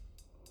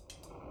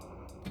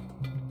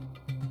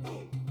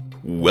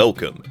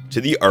Welcome to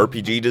the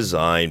RPG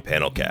Design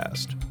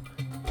Panelcast,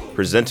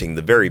 presenting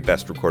the very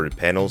best recorded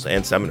panels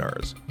and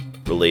seminars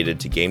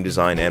related to game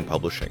design and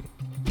publishing.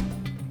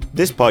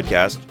 This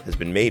podcast has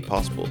been made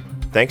possible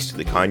thanks to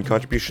the kind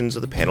contributions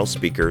of the panel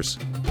speakers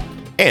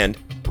and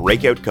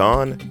Breakout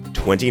Con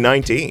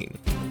 2019.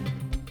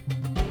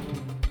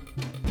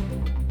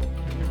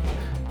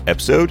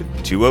 Episode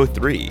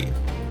 203,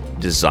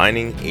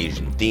 Designing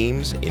Asian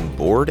Themes in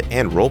Board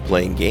and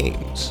Role-Playing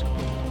Games.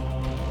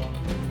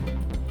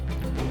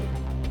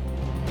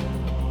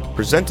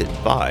 Presented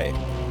by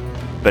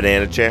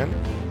Banana Chan,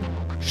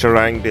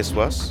 Sharang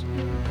Biswas,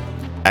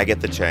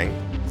 Agatha Chang,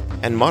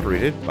 and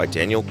moderated by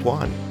Daniel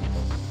Kwan.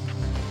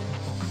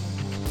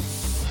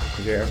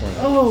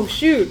 Oh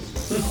shoot!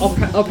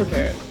 I'll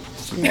prepare it.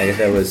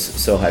 Agatha was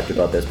so hyped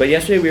about this. But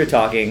yesterday we were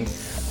talking,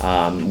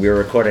 we were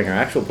recording our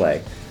actual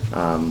play.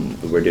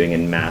 We were doing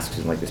in masks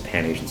in like this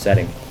Pan-Asian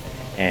setting.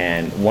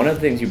 And one of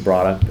the things you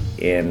brought up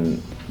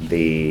in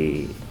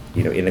the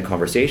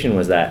conversation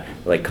was that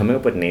like coming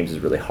up with names is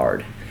really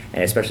hard.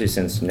 And especially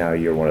since now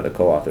you're one of the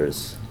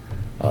co-authors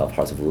of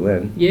Hearts of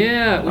Wulin.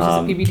 Yeah, which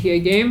is a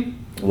PBTA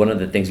game. One of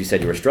the things you said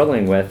you were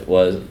struggling with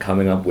was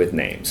coming up with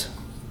names.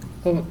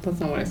 Oh, that's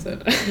not what I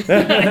said.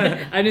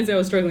 I didn't say I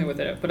was struggling with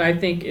it, but I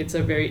think it's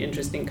a very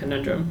interesting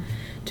conundrum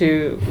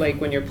to, like,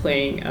 when you're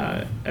playing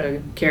a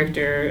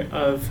character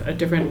of a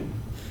different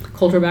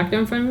cultural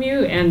background from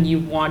you and you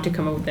want to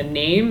come up with a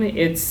name,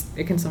 it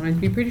can sometimes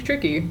be pretty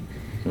tricky.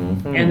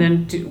 Mm-hmm. And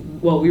then,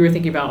 we were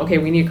thinking about, okay,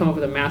 we need to come up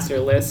with a master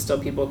list so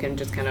people can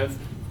just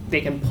they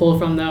can pull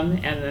from them.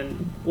 And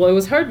then, it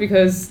was hard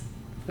because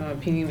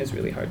Pinyin is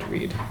really hard to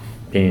read.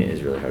 Pinyin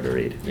is really hard to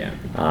read. Yeah.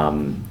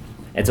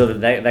 And so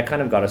that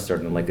kind of got us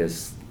started on like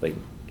this like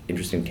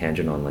interesting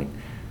tangent on like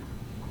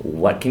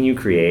what can you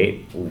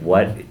create,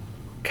 what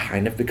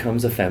kind of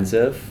becomes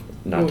offensive.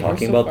 Not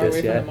talking about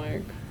this yet.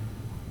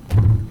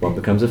 What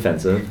becomes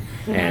offensive,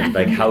 and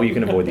like how you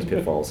can avoid these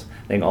pitfalls.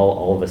 I think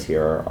all of us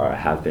here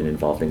have been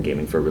involved in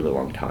gaming for a really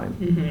long time.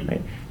 Mm-hmm.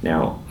 Right?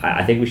 Now,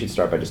 I think we should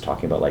start by just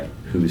talking about like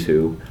who's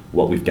who,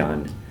 what we've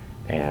done,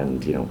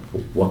 and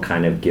what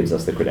kind of gives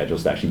us the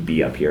credentials to actually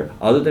be up here,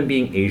 other than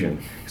being Asian.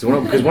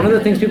 Because one of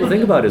the things people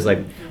think about is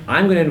like,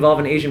 I'm going to involve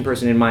an Asian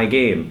person in my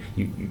game.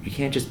 You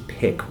can't just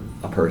pick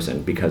a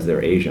person because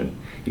they're Asian.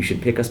 You should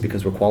pick us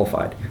because we're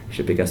qualified. You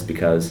should pick us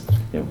because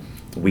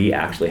we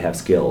actually have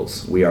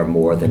skills. We are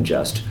more than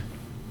just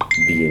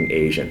being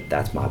Asian.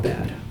 That's my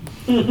bad.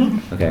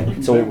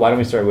 Okay, so why don't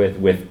we start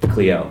with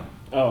Cleo?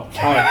 Oh,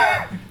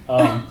 hi.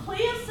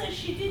 Cleo says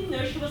she didn't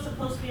know she was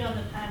supposed to be on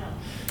the panel.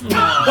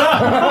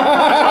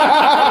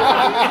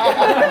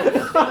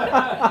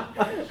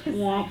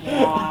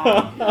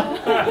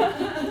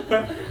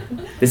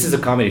 This is a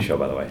comedy show,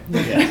 by the way.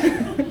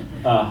 Yeah.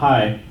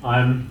 Hi,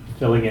 I'm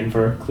filling in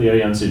for Cleo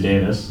Yunsu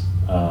Davis,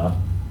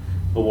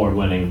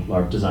 award-winning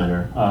LARP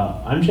designer.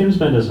 I'm James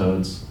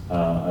Mendez-Hodes.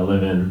 I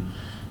live in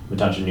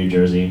Metuchen, New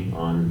Jersey,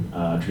 on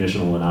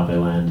traditional Lenape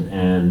land,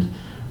 and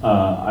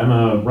I'm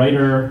a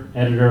writer,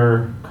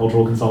 editor,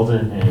 cultural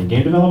consultant, and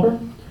game developer.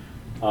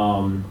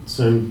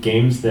 Some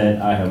games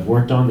that I have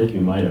worked on that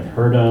you might have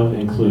heard of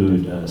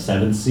include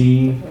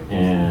 7C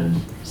and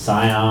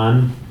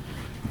Scion,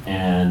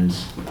 and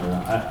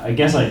I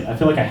guess I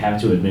feel like I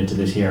have to admit to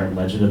this here,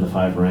 Legend of the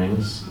Five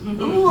Rings.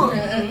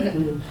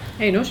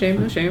 Hey, no shame,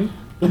 no shame.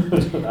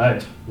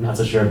 I'm not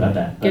so sure about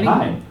that, but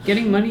hi.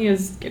 Getting money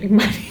is getting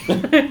money.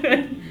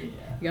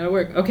 You gotta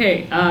work.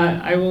 Okay,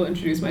 I will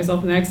introduce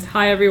myself next.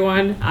 Hi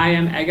everyone, I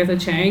am Agatha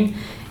Chang,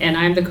 and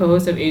I'm the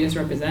co-host of Asians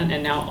Represent,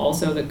 and now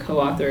also the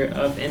co-author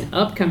of an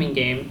upcoming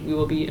game. We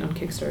will be on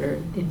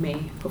Kickstarter in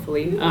May,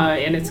 hopefully.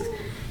 And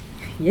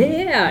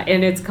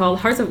it's called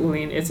Hearts of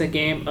Wulin. It's a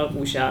game of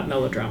wuxia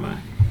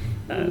melodrama.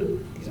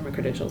 These are my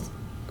credentials.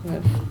 Go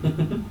ahead.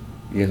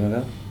 You guys want to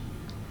go?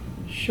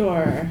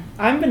 Sure.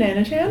 I'm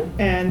Banana Chan,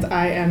 and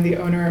I am the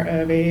owner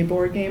of a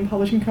board game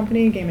publishing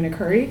company, Game in a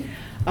Curry.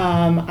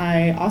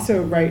 I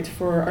also write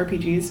for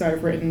RPGs, so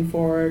I've written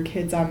for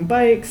Kids on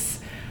Bikes,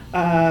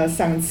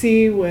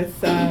 7C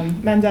with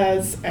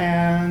Mendez,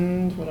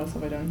 and what else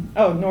have I done?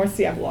 Oh, North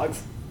Sea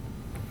Epilogues.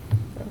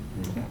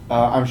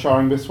 I'm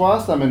Sharang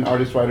Biswas. I'm an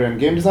artist, writer, and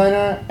game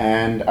designer,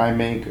 and I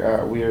make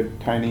weird,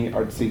 tiny,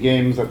 artsy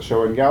games that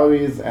show in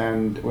galleries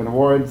and win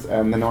awards,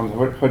 and then no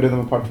one's heard of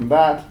them apart from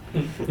that.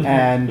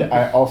 And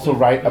I also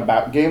write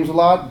about games a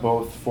lot,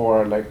 both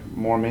for like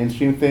more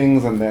mainstream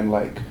things, and then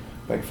like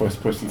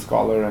first-person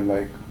scholar and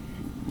like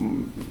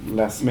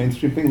less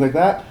mainstream things like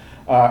that.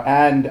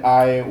 And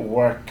I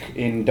work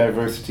in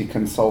diversity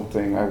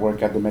consulting. I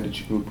work at the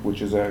Medici Group,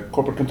 which is a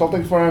corporate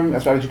consulting firm, a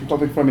strategy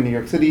consulting firm in New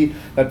York City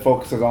that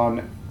focuses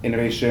on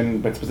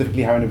innovation, but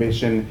specifically how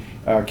innovation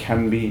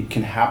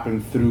can happen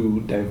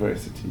through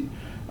diversity.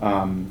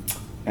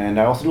 And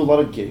I also do a lot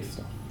of gay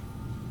stuff.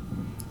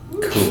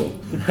 Cool.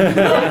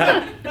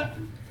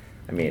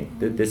 I mean,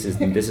 this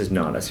is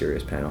not a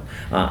serious panel.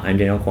 I'm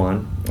Daniel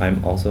Kwan.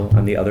 I'm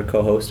the other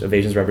co-host of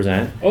Asians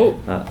Represent. Oh.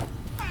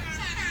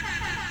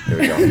 There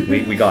we go.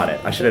 We got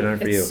it. I should have done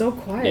it for you. It's so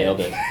quiet.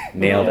 Nailed it.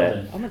 Nailed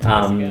it. I'm gonna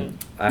try this again.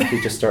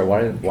 actually just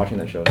started watching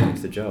that show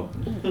thanks to Joe.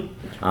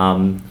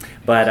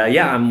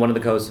 Yeah, I'm one of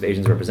the co-hosts of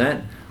Asians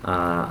Represent.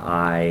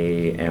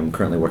 I am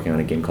currently working on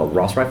a game called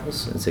Ross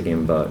Rifles.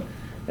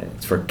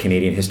 It's for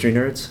Canadian history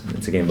nerds.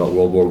 It's a game about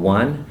World War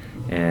One,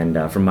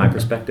 and from my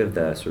perspective,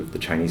 the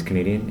Chinese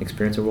Canadian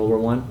experience of World War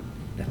One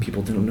that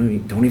people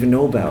don't even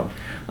know about.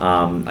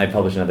 I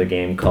published another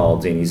game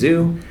called Zany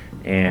Zoo,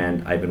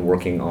 and I've been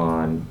working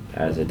on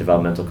as a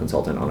developmental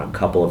consultant on a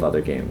couple of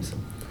other games.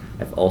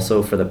 I've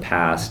also, for the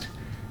past,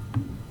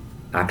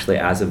 actually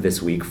as of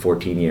this week,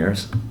 14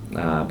 years,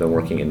 been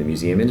working in the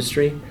museum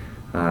industry,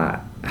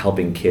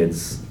 helping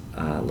kids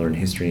learn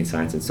history and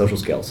science and social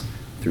skills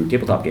through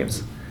tabletop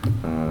games.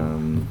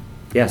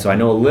 So I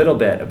know a little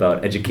bit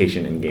about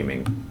education and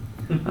gaming.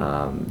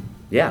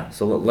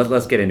 So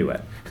let's get into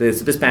it. So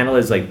this panel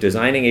is like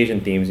designing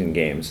Asian themes in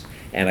games,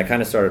 and I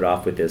kind of started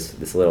off with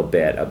this little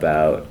bit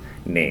about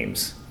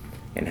names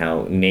and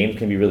how names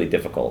can be really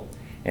difficult.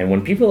 And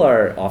when people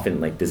are often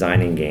like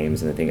designing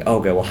games and they think, oh,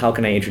 okay, well, how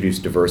can I introduce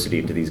diversity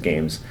into these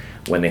games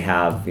when they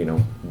have,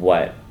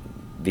 what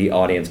the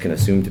audience can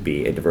assume to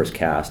be a diverse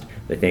cast?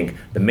 They think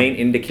the main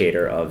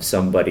indicator of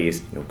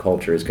somebody's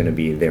culture is going to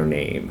be their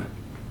name.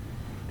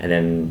 And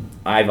then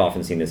I've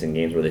often seen this in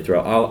games where they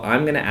throw, oh,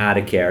 I'm going to add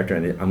a character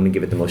and I'm going to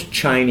give it the most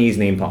Chinese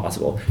name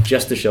possible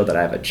just to show that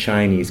I have a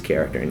Chinese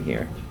character in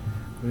here.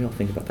 What do you all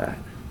think about that?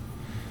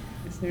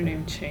 Is their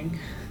name Ching?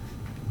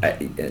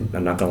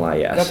 I'm not gonna lie,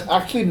 yes. That's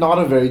actually not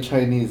a very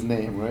Chinese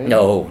name, right?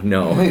 No,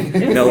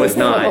 it's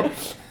not.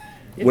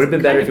 Would have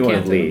been better if you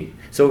wanted Lee.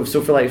 So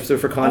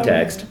for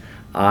context,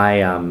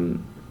 I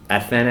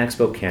at Fan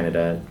Expo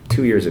Canada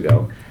 2 years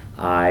ago,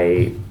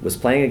 I was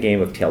playing a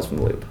game of Tales from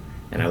the Loop,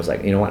 and I was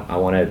like, you know what? I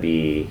want to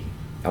play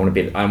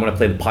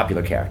the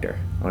popular character.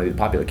 I want to be the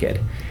popular kid,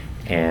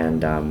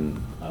 and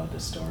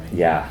this story.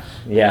 Yeah.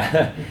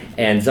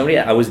 And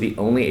I was the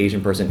only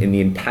Asian person in the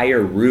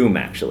entire room,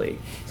 actually.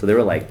 So there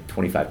were like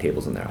 25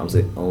 tables in there. I was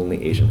the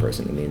only Asian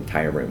person in the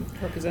entire room.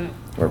 Represent.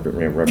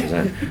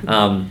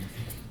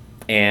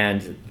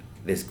 And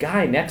this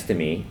guy next to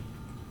me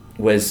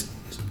was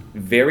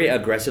very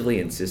aggressively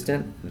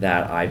insistent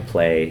that I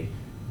play,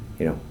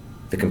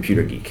 the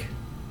computer geek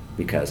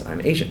because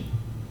I'm Asian.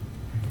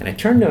 And I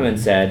turned to him and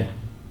said,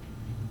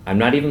 I'm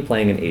not even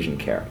playing an Asian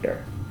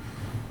character.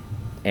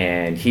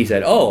 And he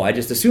said, oh, I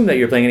just assumed that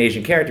you're playing an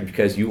Asian character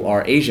because you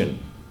are Asian.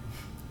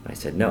 I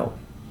said, no.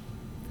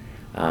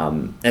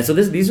 And so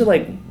this is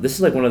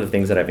one of the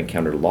things that I've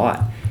encountered a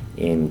lot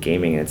in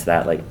gaming. And it's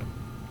that like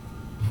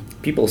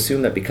people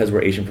assume that because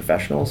we're Asian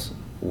professionals,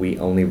 we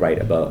only write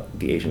about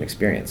the Asian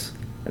experience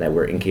and that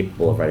we're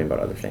incapable of writing about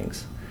other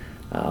things.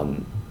 I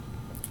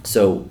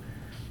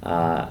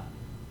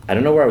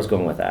don't know where I was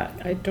going with that.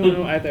 I don't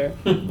know either.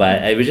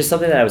 But it was just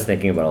something that I was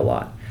thinking about a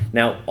lot.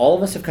 Now, all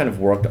of us have kind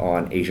of worked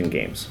on Asian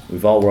games.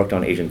 We've all worked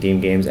on Asian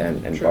themed games,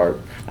 and Sure. Bart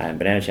and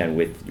Banana Chan,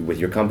 with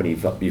your company,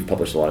 you've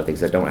published a lot of things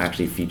that don't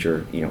actually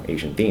feature,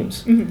 Asian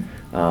themes.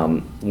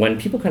 Mm-hmm. When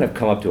people kind of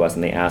come up to us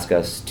and they ask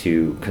us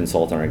to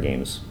consult on our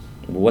games,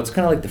 what's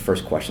kind of like the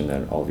first question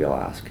that all of y'all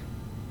ask?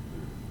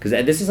 Because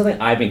this is something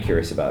I've been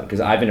curious about, because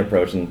I've been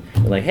approached and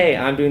like, hey,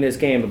 I'm doing this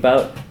game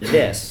about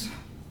this.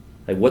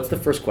 Like, what's the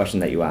first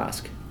question that you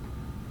ask?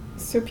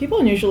 So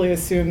people usually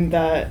assume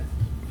that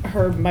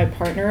my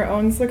partner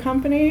owns the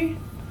company.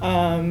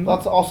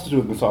 That's also to do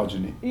with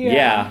misogyny.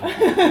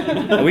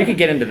 Yeah. We could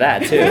get into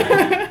that too.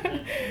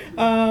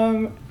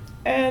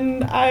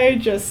 And I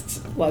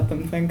just let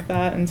them think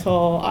that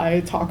until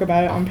I talk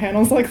about it on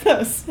panels like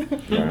this.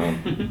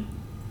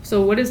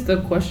 So what is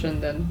the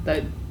question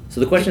then? So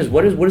the question is,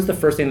 what is the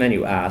first thing that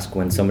you ask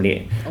when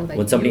somebody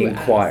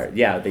inquires?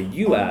 Yeah, that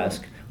you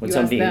ask when you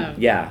somebody ask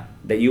them. Yeah,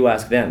 that you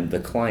ask them, the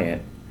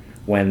client,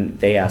 when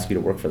they ask you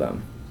to work for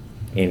them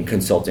in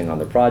consulting on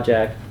the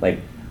project. Like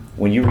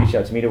when you reach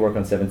out to me to work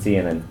on 7C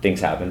and then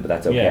things happen, but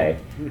that's okay.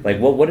 Yeah. Like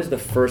what is the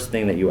first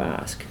thing that you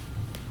ask?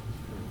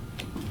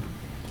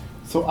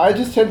 So I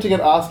just tend to get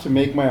asked to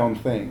make my own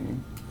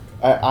thing.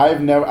 I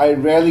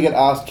rarely get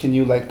asked, can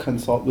you like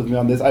consult with me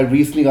on this? I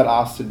recently got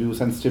asked to do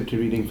sensitivity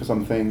reading for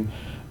something,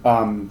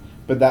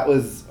 but that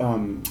was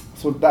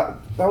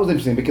that was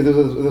interesting because there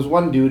was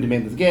one dude who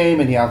made this game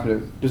and he asked me to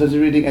do sensitivity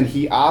reading, and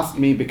he asked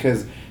me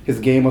because his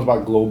game was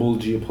about global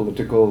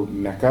geopolitical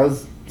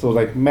mechas. So it was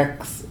like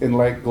mechs in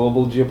like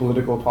global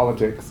geopolitical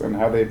politics and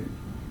how they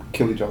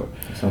kill each other.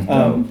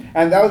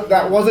 And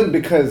that wasn't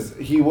because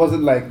he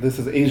wasn't like, this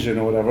is Asian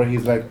or whatever.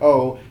 He's like,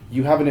 oh,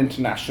 you have an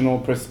international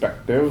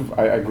perspective.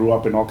 I grew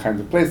up in all kinds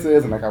of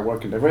places and like I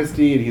work in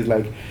diversity. And he's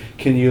like,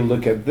 can you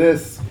look at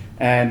this?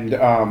 And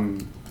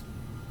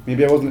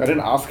maybe I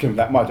didn't ask him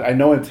that much. I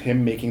know it's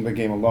him making the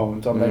game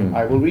alone. So I'm like,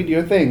 I will read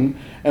your thing.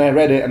 And I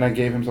read it and I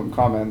gave him some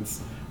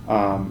comments.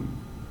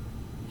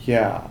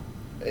 Yeah.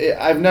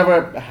 I've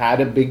never had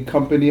a big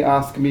company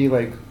ask me,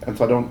 like, and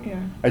so I don't,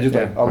 I just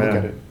I'll look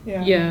at it.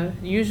 Yeah,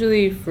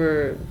 usually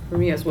for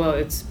me as well,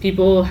 it's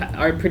people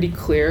are pretty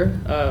clear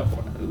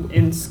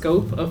in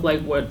scope of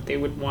like what they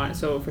would want.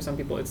 So for some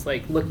people it's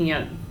like looking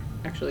at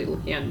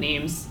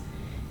names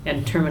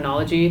and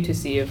terminology to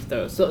see if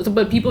those.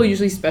 But people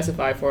usually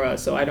specify for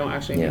us, so I don't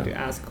actually need to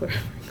ask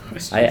clarifying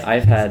questions.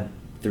 I've had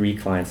 3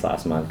 clients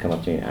last month come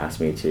up to me and ask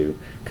me to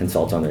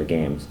consult on their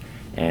games,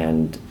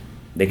 and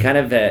they kind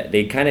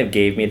of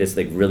gave me this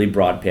like really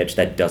broad pitch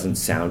that doesn't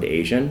sound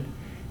Asian,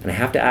 and I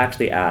have to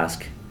actually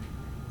ask,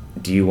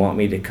 do you want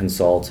me to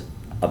consult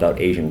about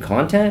Asian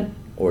content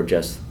or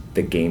just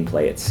the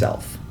gameplay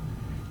itself?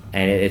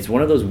 And it's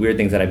one of those weird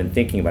things that I've been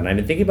thinking about, and I've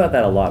been thinking about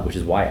that a lot, which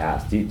is why I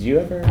asked. Do you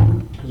ever?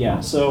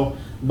 Yeah, so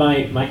my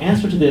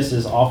answer to this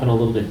is often a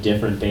little bit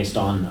different based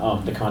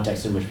on the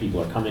context in which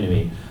people are coming to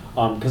me.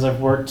 Because I've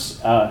worked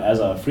as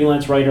a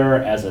freelance writer,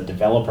 as a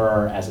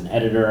developer, as an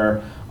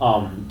editor,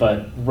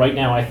 but right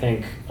now I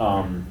think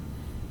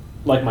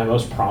like my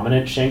most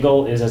prominent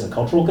shingle is as a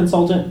cultural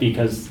consultant,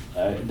 because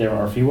there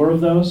are fewer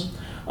of those.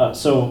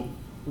 So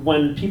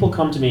when people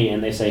come to me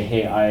and they say,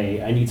 hey,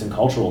 I need some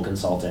cultural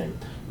consulting,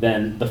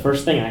 then the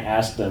first thing I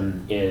ask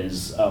them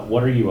is,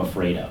 what are you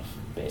afraid of,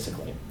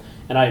 basically?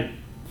 And I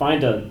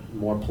find a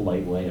more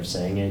polite way of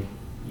saying it,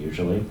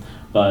 usually,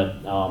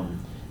 but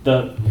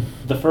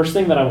the first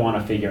thing that I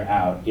want to figure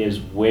out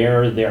is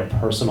where their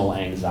personal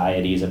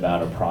anxieties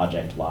about a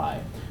project lie.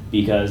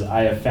 Because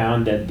I have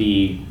found that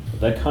the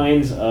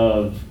kinds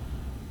of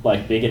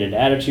like bigoted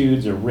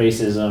attitudes or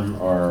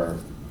racism or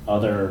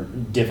other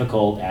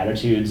difficult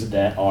attitudes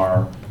that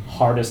are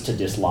hardest to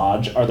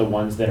dislodge are the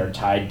ones that are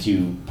tied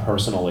to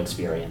personal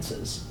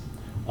experiences.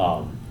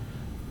 And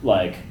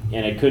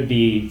it could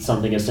be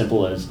something as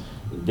simple as,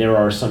 there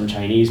are some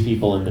Chinese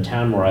people in the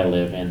town where I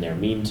live and they're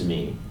mean to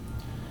me.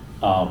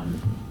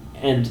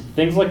 And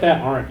things like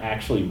that aren't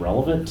actually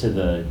relevant to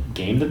the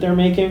game that they're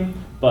making,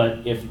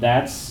 but if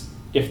that's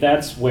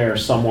where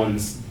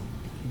someone's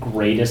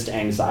greatest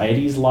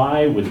anxieties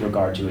lie with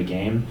regard to a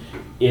game,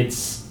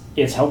 it's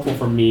helpful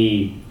for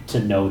me to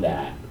know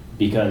that,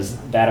 because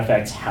that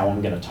affects how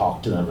I'm going to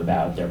talk to them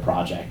about their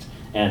project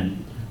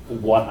and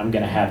what I'm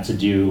going to have to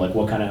do, like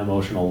what kind of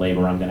emotional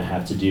labor I'm going to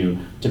have to do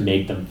to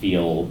make them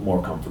feel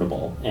more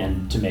comfortable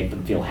and to make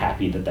them feel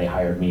happy that they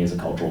hired me as a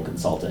cultural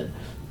consultant,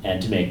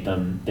 and to make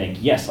them think,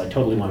 yes, I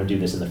totally want to do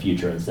this in the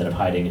future instead of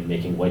hiding and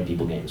making white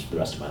people games for the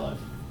rest of my life.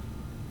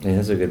 Yeah,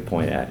 that's a good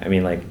point. I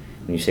mean, like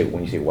when you say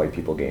white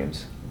people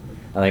games,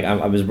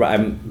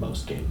 I'm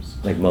most games.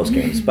 Like most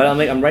games, but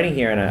I'm writing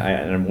here,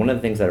 and one of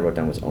the things that I wrote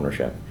down was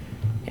ownership.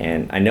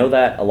 And I know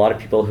that a lot of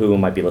people who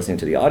might be listening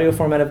to the audio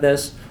format of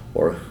this,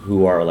 or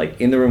who are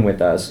like in the room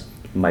with us,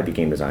 might be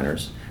game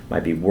designers,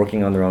 might be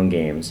working on their own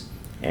games,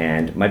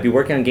 and might be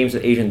working on games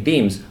with Asian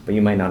themes, but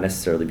you might not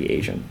necessarily be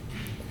Asian.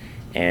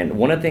 And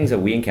one of the things that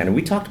we encountered,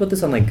 we talked about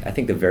this on I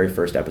think the very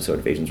first episode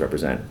of Asians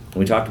Represent, and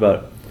we talked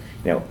about,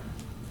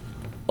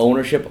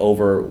 ownership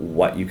over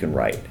what you can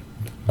write.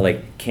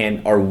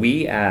 Are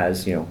we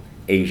as,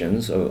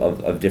 Asians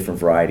of different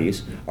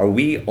varieties, are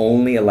we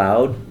only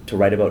allowed to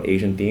write about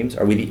Asian themes?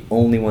 Are we the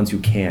only ones who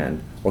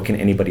can, or can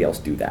anybody else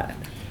do that?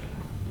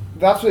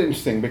 That's really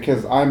interesting,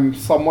 because I'm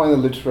somewhat in the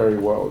literary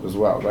world as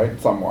well, right?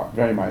 Somewhat,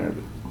 very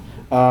minorly.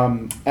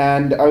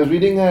 And I was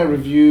reading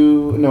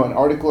an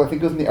article, I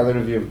think it was in the other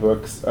review of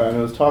books, and it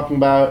was talking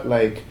about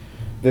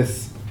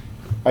this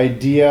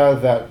idea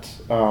that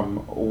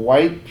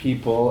white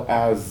people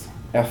as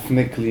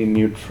ethnically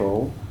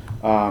neutral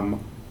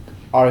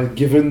are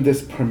given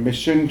this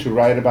permission to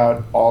write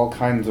about all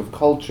kinds of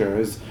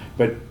cultures,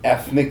 but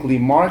ethnically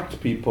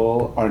marked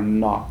people are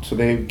not. So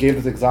they gave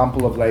this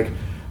example of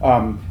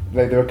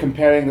they were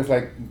comparing this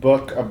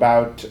book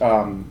about I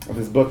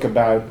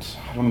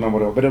don't remember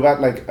what it was, but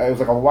about it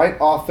was a white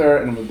author,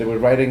 and they were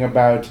writing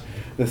about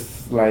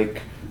this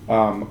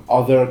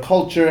other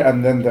culture,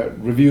 and then the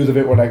reviews of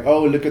it were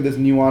oh, look at this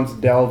nuanced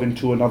delve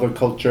into another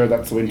culture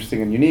that's so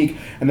interesting and unique.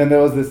 And then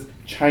there was this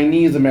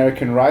Chinese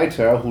American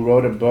writer who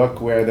wrote a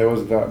book where there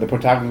was the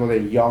protagonist was a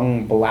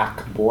young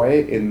black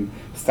boy in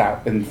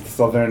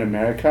Southern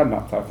America,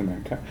 not South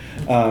America.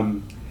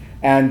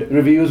 And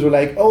reviews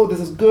were oh,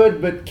 this is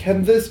good, but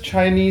can this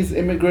Chinese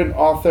immigrant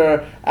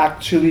author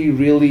actually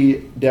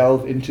really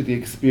delve into the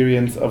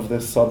experience of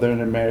this Southern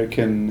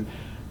American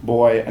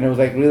boy? And it was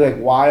really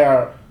why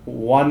are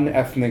one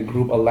ethnic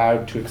group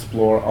allowed to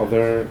explore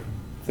other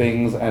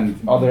things and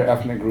other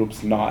ethnic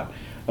groups not?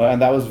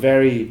 And that was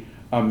very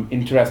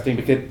interesting,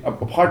 because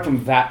apart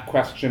from that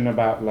question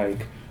about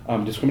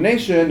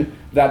discrimination,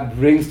 that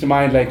brings to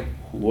mind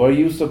who are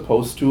you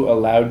supposed to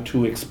allowed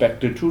to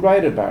expected to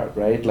write about,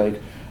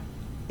 right?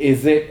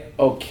 Is it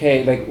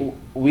okay?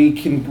 We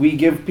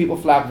give people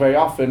flack very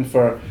often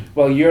for,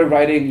 well, you're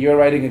writing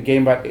a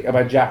game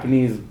about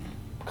Japanese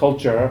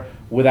culture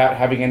without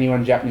having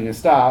anyone Japanese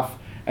staff,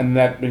 and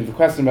that brings the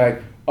question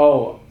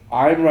oh,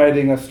 I'm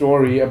writing a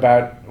story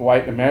about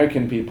white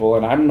American people,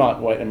 and I'm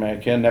not white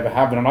American, never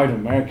have been, I'm not even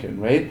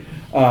American, right?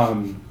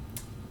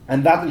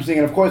 And that's interesting.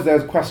 And of course,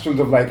 there's questions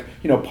of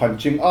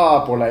punching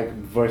up, or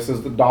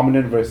versus the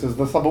dominant versus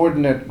the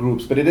subordinate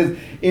groups. But it is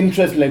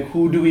interesting,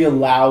 who do we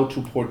allow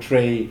to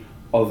portray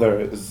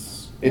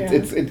others?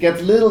 It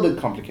gets a little bit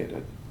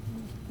complicated.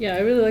 Yeah, I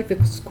really like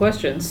this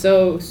question.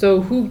 So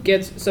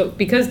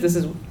because this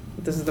is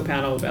this is the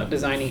panel about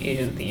designing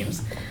Asian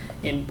themes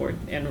in board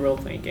and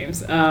role-playing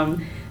games.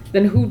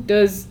 Then who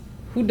does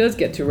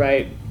get to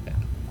write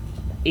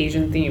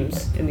Asian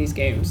themes in these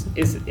games?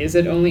 Is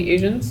it only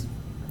Asians?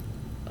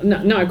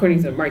 Not according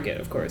to the market,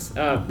 of course.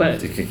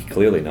 But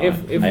Clearly not.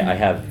 if- I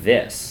have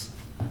this.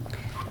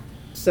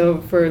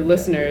 so for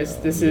listeners,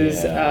 this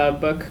is Yeah. a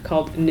book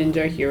called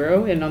Ninja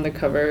Hero, and on the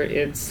cover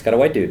It's got a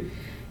white dude.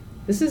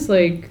 this is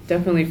like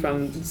definitely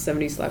from the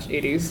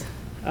 70s/80s.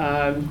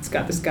 It's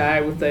got this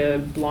guy with a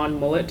blonde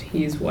mullet.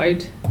 He's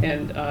white,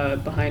 and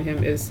behind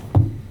him is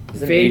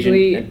Is it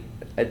vaguely. Asian?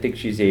 I think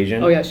she's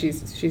Asian. Oh yeah,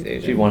 she's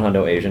Asian. She's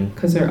 100 Asian.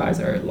 Because her eyes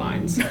are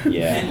lines.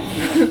 Yeah.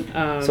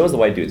 Um, So is the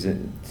white dude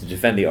to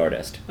defend the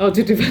artist. Oh,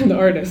 to defend the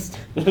artist.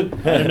 I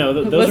don't know.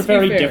 Those Let's are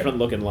very be fair. different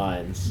looking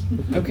lines.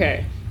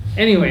 Okay.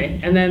 Anyway,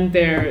 and then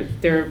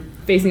they're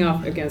facing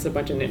off against a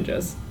bunch of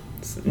ninjas.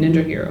 It's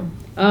Ninja Hero.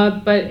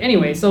 But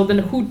anyway, so then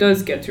who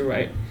does get to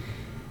write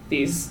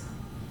these?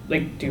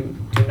 Like, do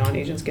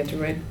non-Asians get to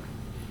write?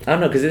 I don't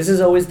know, because this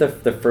is always the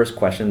first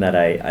question that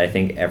I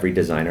think every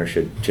designer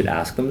should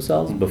ask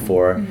themselves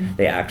before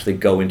they actually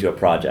go into a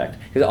project.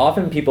 Because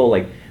often people,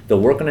 like, they'll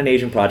work on an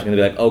Asian project and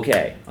they'll be like,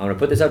 okay, I'm going to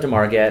put this out to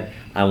market,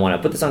 I want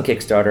to put this on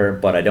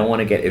Kickstarter, but I don't want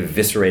to get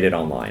eviscerated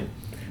online.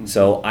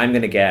 So I'm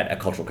going to get a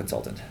cultural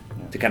consultant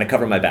to kind of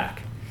cover my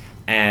back.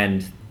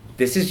 And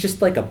this is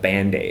just like a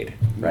Band-Aid,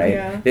 right?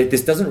 Yeah.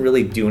 This doesn't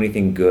really do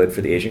anything good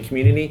for the Asian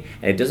community,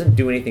 and it doesn't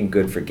do anything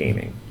good for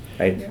gaming.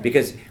 Right? Yeah.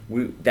 Because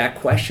that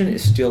question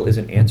still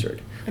isn't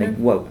answered. Like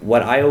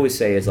what I always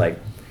say is, like,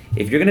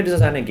 if you're going to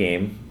design a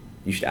game,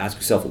 you should ask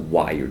yourself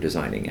why you're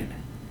designing it.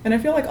 And I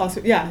feel like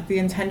also, yeah, the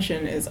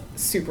intention is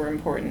super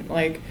important.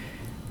 Like,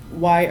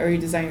 why are you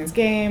designing this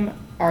game?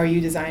 Are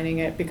you designing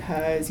it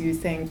because you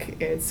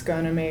think it's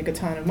going to make a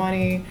ton of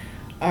money?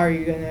 Are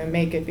you going to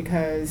make it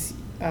because,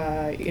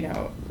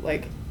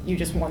 like, you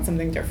just want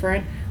something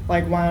different?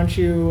 Like, why don't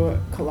you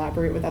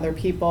collaborate with other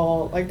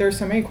people? Like, there's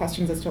so many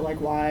questions as to, like,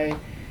 why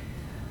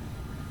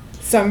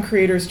some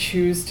creators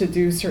choose to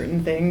do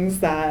certain things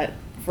that,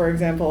 for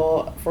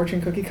example,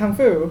 Fortune Cookie Kung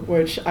Fu,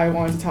 which I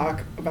wanted to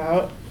talk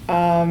about.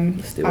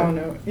 Let's do I it. don't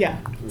know. Yeah,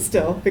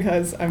 still,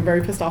 because I'm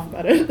very pissed off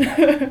about it.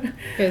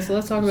 Okay, so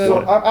let's talk So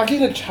about. I'm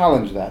going to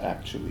challenge that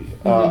actually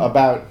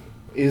about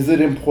is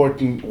it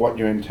important what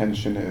your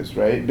intention is,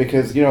 right?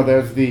 Because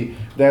there's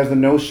the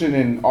notion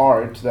in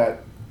art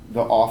that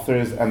the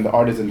author's and the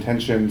artist's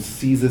intention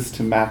ceases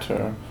to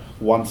matter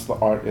once the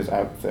art is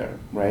out there,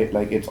 right?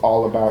 Like it's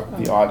all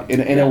about the art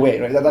in a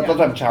way, right? That's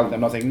what I'm challenging.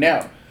 I'm not saying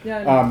no.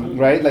 Yeah,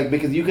 Right? Like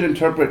because you can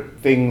interpret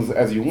things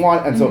as you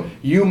want, and so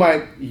you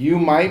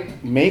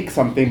might make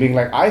something being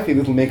like, I think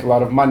this will make a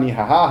lot of money,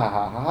 ha ha ha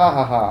ha ha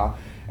ha ha,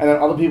 and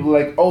then other people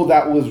are like, oh,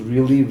 that was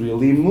really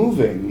really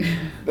moving.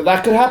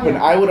 That could happen.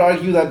 I would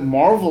argue that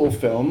Marvel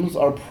films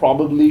are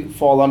probably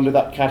fall under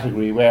that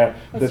category where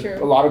That's true.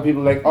 a lot of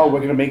people are like, oh, we're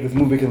gonna make this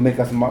movie because it'll make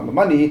us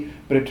money,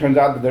 but it turns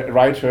out that they're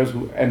writers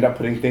who end up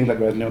putting things that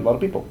resonate with a lot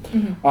of people,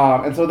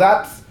 and so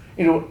that's.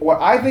 What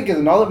I think is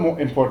another more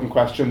important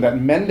question that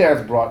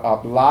Mendez brought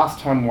up last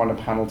time we were on a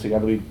panel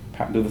together, we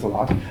do this a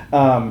lot,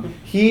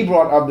 he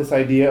brought up this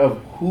idea of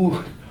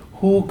who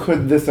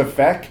could this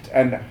affect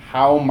and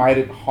how might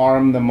it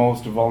harm the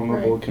most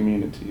vulnerable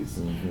communities,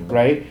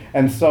 right?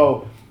 And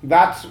so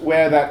that's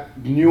where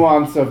that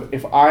nuance of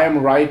if I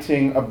am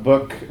writing a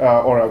book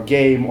or a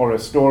game or a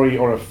story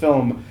or a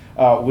film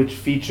which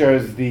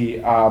features the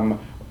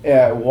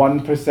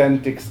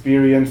 1%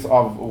 experience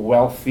of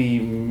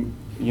wealthy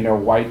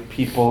white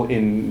people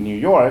in New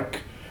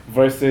York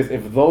versus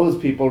if those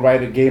people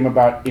write a game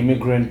about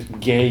immigrant,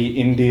 gay,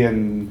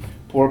 Indian,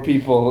 poor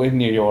people in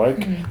New York,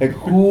 like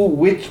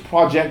which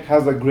project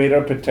has a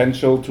greater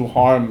potential to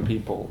harm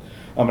people?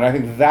 And I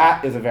think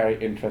that is a very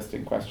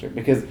interesting question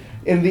because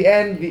in the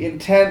end, the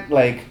intent,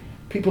 like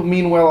people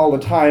mean well all the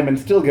time and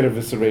still get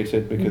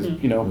eviscerated because,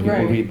 people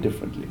Right. read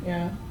differently.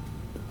 Yeah.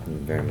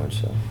 Very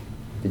much so.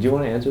 Did you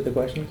want to answer the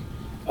questions?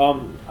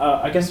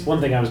 I guess one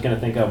thing I was going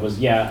to think of was,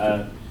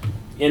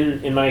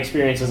 in my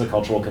experience as a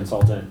cultural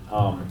consultant,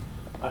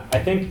 I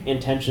think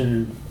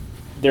intention,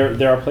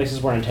 there are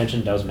places where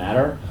intention does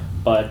matter,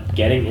 but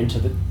getting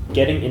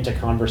into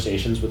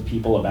conversations with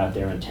people about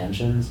their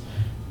intentions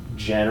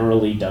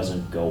generally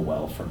doesn't go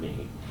well for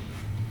me.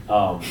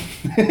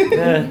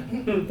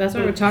 That's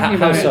what we're talking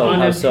How about so? on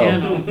How a so?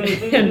 panel,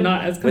 and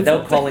not as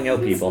Without consultants. calling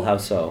out people, how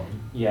so?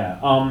 Yeah.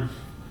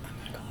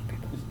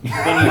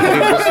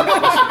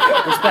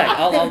 Respect.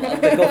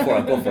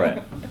 I'll go for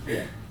it.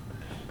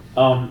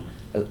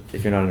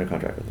 If you're not under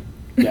contract with them.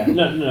 Yeah,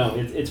 no,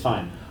 it's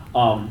fine.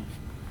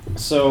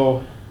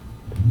 So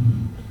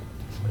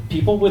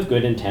people with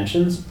good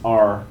intentions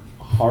are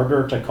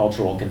harder to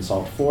cultural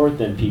consult for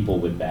than people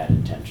with bad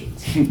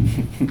intentions,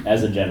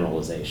 as a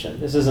generalization.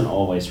 This isn't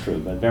always true,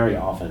 but very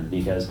often,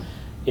 because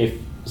if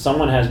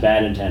someone has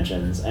bad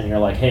intentions and you're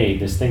like, hey,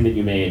 this thing that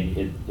you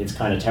made, it's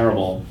kind of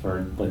terrible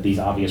for like these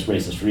obvious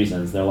racist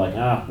reasons, they're like,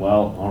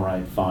 well, all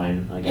right,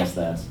 fine, I guess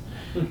that's.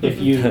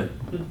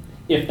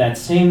 If that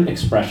same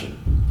expression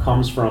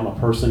comes from a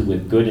person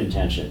with good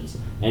intentions,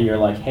 and you're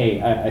like,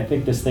 hey, I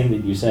think this thing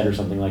that you said or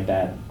something like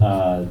that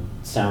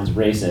sounds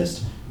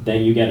racist,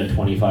 then you get a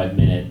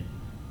 25-minute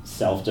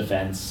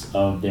self-defense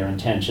of their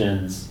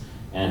intentions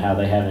and how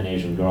they have an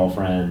Asian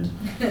girlfriend.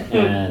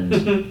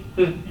 And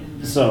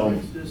so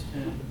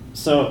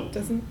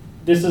Doesn't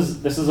this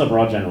is a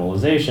broad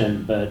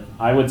generalization, but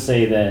I would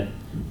say that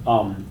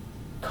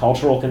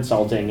cultural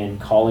consulting and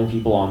calling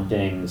people on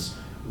things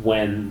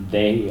when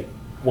they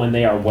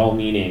are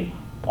well-meaning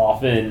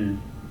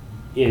often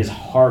is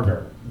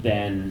harder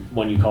than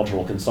when you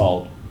cultural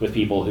consult with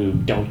people who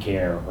don't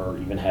care or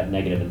even have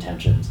negative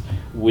intentions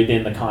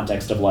within the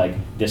context of like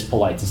this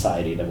polite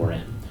society that we're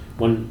in.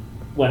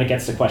 When it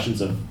gets to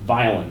questions of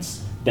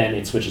violence, then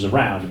it switches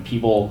around.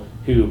 People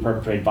who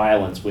perpetrate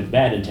violence with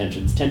bad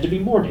intentions tend to be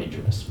more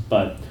dangerous.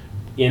 But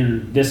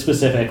in this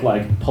specific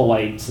like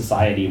polite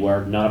society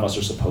where none of us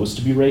are supposed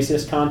to be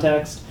racist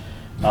context,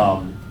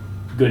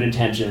 good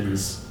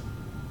intentions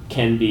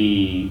can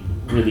be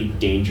really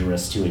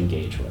dangerous to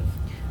engage with.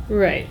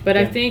 Right, but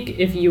I Yeah. think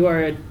if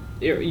you're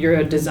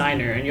a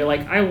designer and you're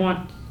like, I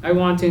want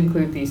to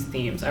include these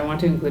themes. I want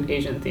to include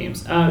Asian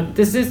themes. I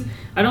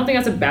don't think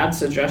that's a bad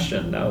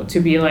suggestion though. To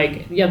be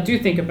like, yeah, do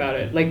think about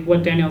it. Like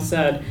what Daniel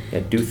said.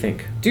 Yeah, do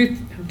think. Do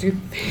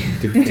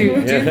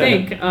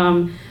think.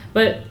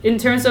 But in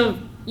terms of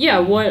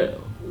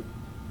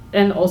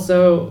and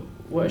also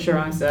what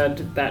Sharang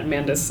said that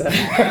Mandis said.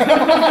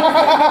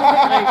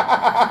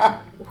 Like,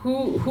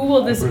 who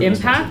will this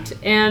impact,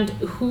 and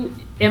who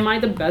am I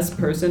the best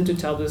person to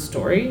tell this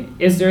story?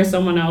 Is there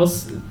someone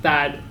else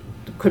that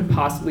could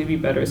possibly be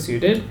better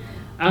suited?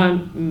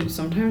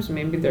 Sometimes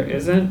maybe there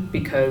isn't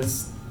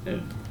because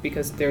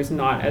there's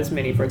not as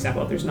many. For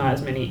example, there's not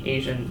as many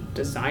Asian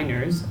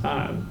designers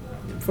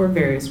for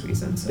various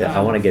reasons. Yeah,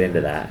 I want to get into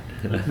that.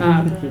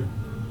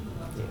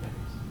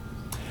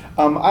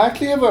 I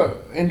actually have a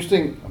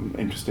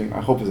interesting, I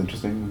hope it's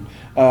interesting,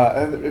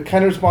 kind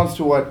of response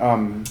to what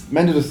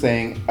Mendes was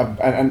saying,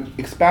 and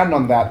expand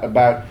on that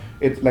about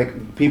it's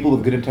like people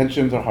with good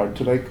intentions are hard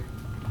to like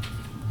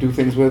do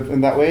things with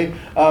in that way.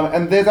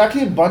 And there's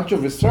actually a bunch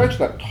of research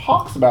that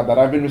talks about that.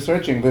 I've been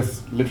researching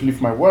this literally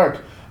for my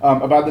work,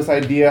 about this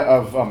idea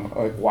of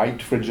like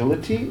white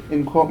fragility,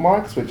 in quote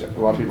marks, which a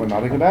lot of people are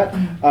nodding about.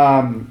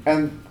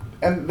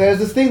 And there's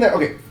this thing that,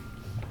 okay,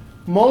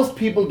 most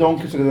people don't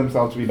consider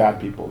themselves to be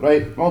bad people,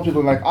 right? Most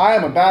people are like, I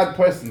am a bad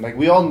person. Like,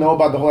 we all know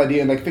about the whole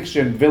idea in like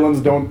fiction. Villains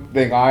don't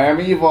think, I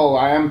am evil,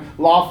 I am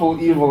lawful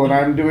evil, and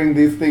I'm doing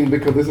these things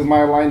because this is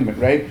my alignment,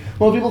 right?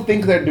 Most people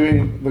think they're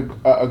doing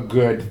a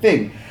good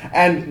thing.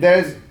 And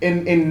there's,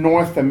 in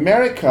North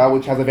America,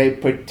 which has a very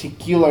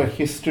particular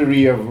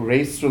history of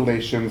race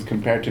relations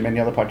compared to many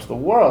other parts of the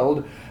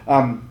world,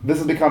 this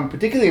has become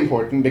particularly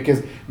important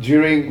because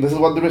this is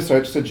what the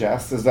research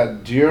suggests, is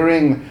that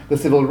during the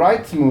civil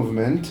rights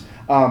movement,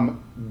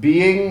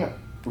 being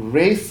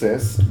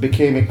racist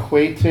became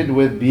equated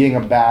with being a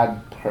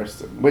bad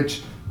person,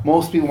 which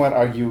most people might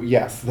argue,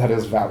 yes, that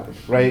is valid,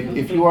 right?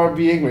 If you are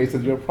being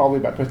racist, you're probably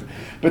a bad person.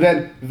 But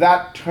then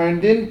that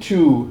turned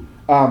into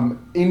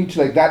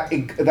like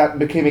that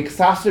became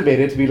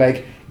exacerbated to be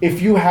like, if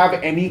you have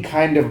any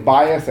kind of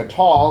bias at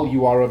all,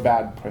 you are a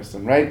bad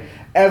person, right?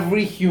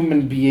 Every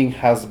human being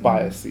has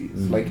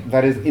biases. Like,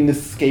 that is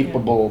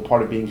inescapable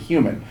part of being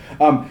human.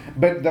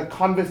 But the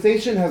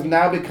conversation has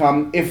now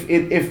become,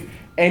 if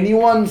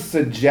anyone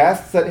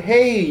suggests that,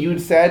 hey, you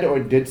said or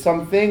did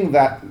something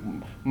that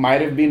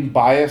might have been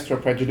biased or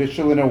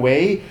prejudicial in a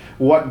way,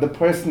 what the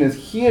person is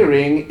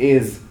hearing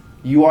is,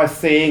 you are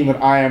saying that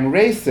I am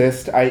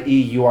racist,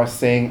 i.e. you are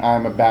saying I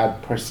am a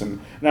bad person.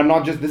 And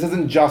this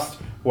isn't just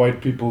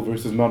white people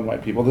versus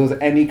non-white people. There's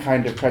any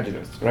kind of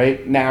prejudice,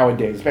 right?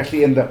 Nowadays,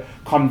 especially in the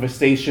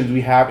conversations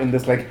we have in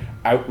this like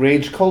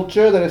outrage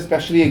culture that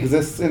especially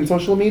exists in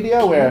social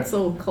media, where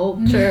cancel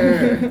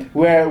culture.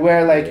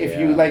 where like if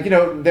you like,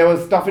 there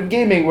was stuff in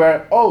gaming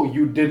where, oh,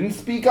 you didn't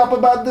speak up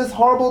about this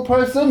horrible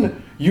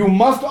person, you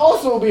must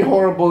also be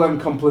horrible and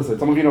complicit.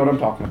 Some of you know what I'm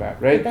talking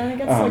about, right? But then it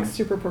gets like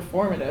super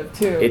performative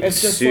too. It's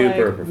just super like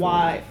performative.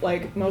 why,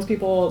 like most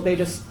people, they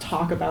just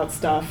talk about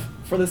stuff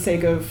for the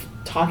sake of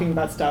talking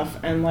about stuff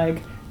and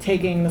like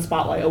taking the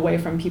spotlight away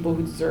from people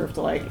who deserve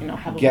to like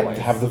have a voice.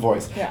 To have the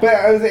voice. Yeah. But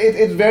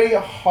it's very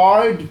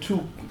hard to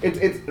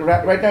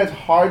right now it's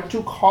hard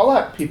to call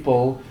out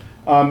people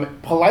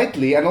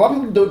politely, and a lot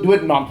of people do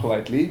it not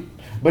politely.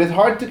 But it's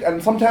hard to,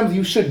 and sometimes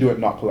you should do it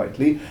not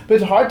politely, but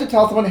it's hard to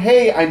tell someone,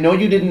 hey, I know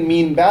you didn't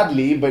mean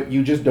badly, but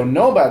you just don't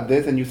know about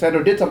this, and you said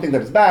or did something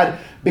that is bad,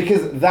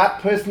 because that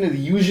person is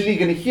usually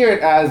going to hear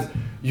it as,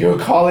 you're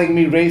calling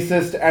me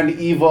racist and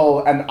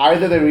evil, and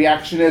either the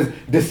reaction is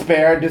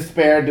despair,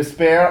 despair,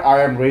 despair,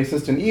 I am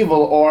racist and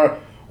evil, or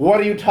what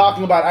are you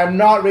talking about? I'm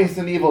not racist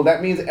and evil.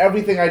 That means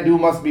everything I do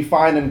must be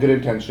fine and good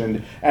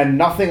intentioned, and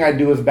nothing I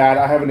do is bad.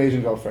 I have an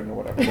Asian girlfriend or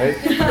whatever, right?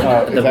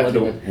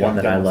 The one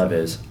that I love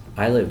is,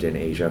 I lived in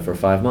Asia for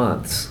 5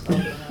 months.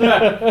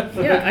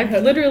 Yeah, I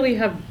literally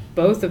have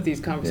both of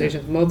these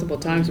conversations multiple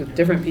times with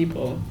different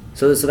people.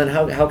 So then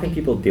how can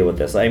people deal with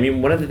this? I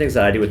mean, one of the things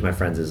that I do with my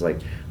friends is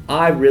like,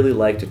 I really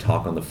like to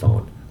talk on the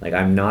phone. Like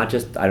I'm not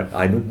just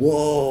I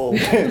whoa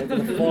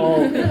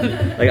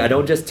like I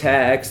don't just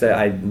text.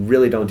 I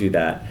really don't do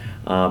that.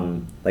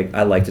 Like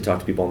I like to talk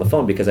to people on the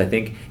phone because I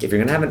think if you're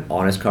gonna have an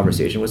honest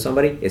conversation with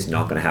somebody, it's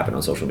not gonna happen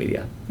on social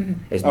media.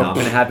 It's not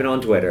gonna happen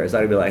on Twitter. It's not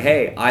gonna be like,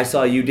 hey, I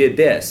saw you did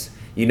this.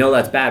 You know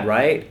that's bad,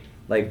 right?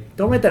 Like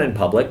don't write that in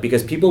public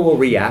because people will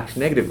react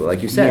negatively.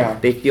 Like you said, Yeah.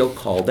 they feel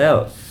called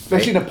out.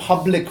 Especially in a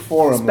public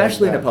forum.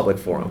 Especially like in a public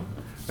forum,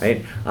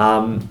 right?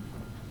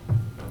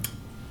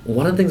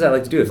 One of the things I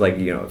like to do is like,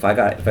 you know, if I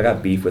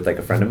got beef with like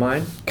a friend of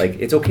mine, like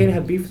it's okay to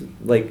have beef,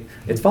 like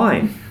it's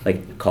fine.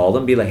 Like call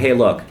them, be like, hey,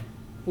 look,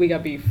 We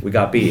got beef. we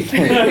got beef,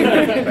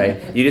 right?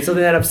 You did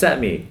something that upset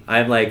me.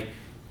 I'm like,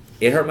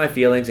 it hurt my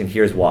feelings, and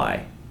here's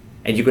why.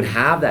 And you can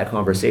have that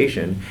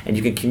conversation, and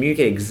you can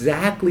communicate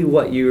exactly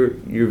what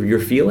you're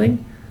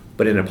feeling,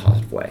 but in a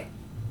positive way,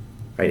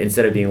 right?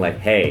 Instead of being like,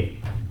 hey,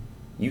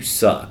 you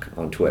suck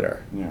on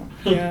Twitter. Yeah.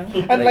 Yeah.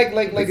 And like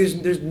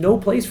there's no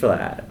place for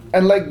that.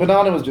 And like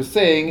Banana was just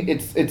saying,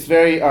 it's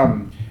very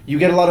you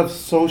get a lot of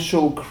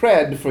social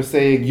cred for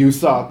saying you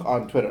suck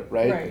on Twitter,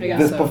 right? Right. I guess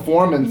This so.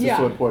 performance is Yeah.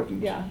 so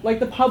important. Yeah, like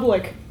the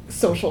public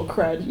social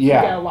cred.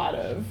 Yeah. You get a lot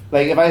of.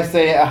 Like if I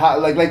say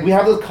like we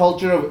have this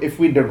culture of if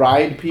we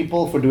deride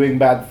people for doing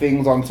bad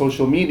things on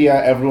social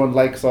media, everyone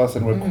likes us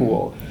and we're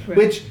cool. Right.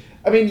 Which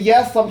I mean,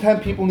 yes,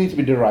 sometimes people need to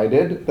be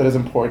derided. That is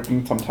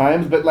important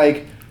sometimes, but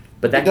like.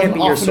 But that it can't doesn't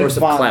be your often source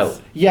of advance-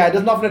 clout. Yeah, it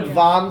doesn't often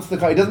advance the.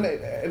 It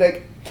doesn't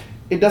like.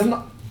 It doesn't.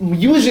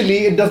 Usually,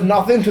 it does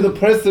nothing to the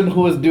person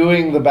who is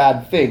doing the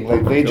bad thing.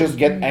 Like they just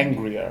get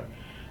angrier.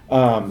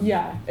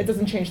 Yeah, it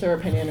doesn't change their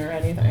opinion or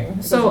anything.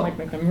 It So- doesn't like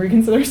make them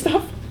reconsider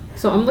stuff.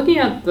 So I'm looking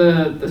at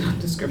the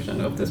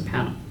description of this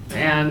panel,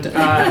 and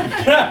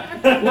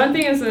one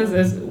thing it says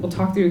is we'll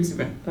talk through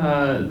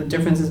the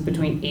differences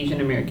between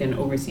Asian American,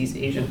 overseas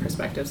Asian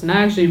perspectives, and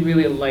I actually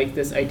really like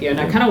this idea,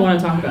 and I kind of want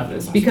to talk about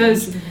this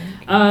because,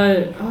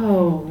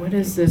 what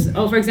is this?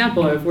 Oh, for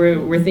example, if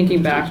we're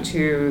thinking back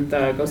to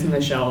the Ghost in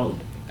the Shell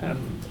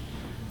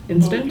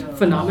incident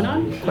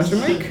phenomenon question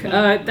mark Wait,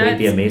 that's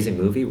the amazing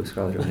movie with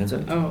Scarlett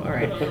Johansson. Oh, all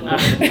right.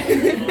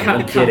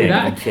 I'm kidding.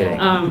 I'm kidding.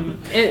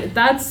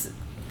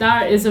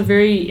 That is a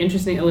very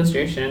interesting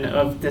illustration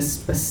of this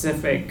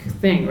specific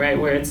thing, right?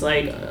 Where it's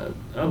like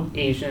the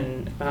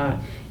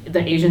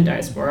Asian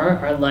diaspora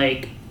are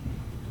like,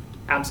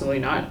 absolutely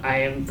not.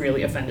 I am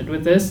really offended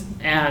with this,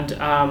 and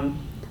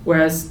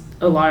whereas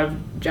a lot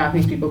of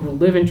Japanese people who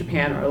live in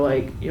Japan are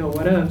like, yo,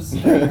 what else?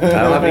 I don't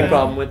have any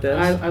problem with this.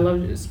 I love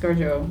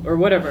ScarJo or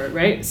whatever,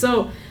 right?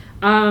 So,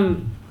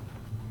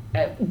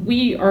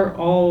 we are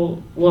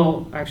all,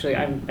 well, actually,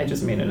 I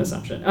just made an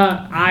assumption.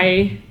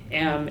 I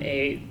am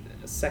a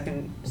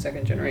second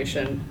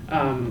generation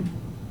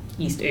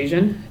East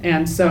Asian,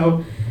 and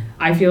so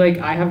I feel like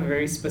I have a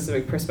very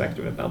specific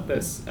perspective about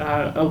this,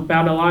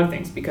 about a lot of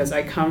things, because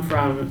I come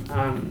from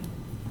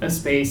a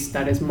space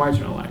that is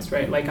marginalized,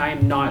 right? Like I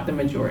am not the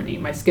majority.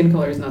 My skin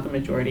color is not the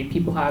majority.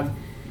 People have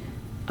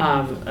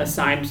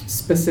assigned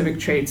specific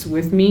traits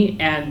with me,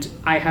 and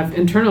I have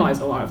internalized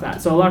a lot of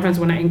that. So a lot of times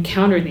when I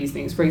encounter these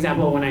things, for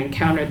example, when I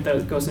encountered the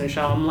Ghost in the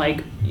Shell, I'm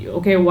like,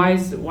 okay, why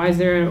is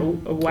there a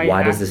white?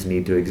 Why does this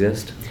need to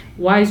exist?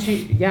 Why is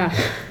she? Yeah.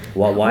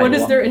 Why, What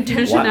is their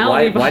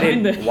intentionality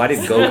behind this? Why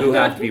did Goku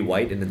have to be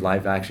white in the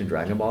live-action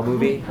Dragon Ball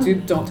movie?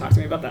 Dude, don't talk to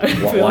me about that.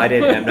 Why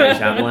did M.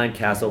 Night Shyamalan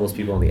cast all those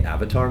people in the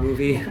Avatar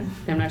movie?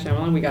 M. Night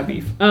Shyamalan, we got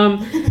beef.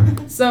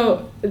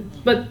 So,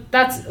 but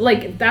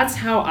that's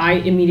how I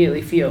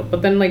immediately feel.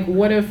 But then, like,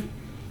 what if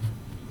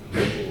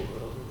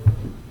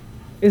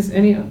is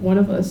any one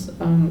of us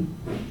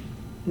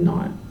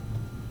not?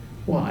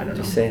 Well, I don't know.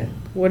 Just say it.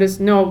 What is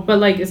no? But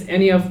like, is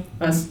any of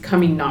us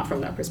coming not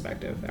from that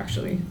perspective?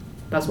 Actually,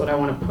 that's what I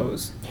want to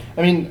pose.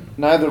 I mean,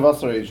 neither of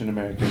us are Asian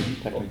American,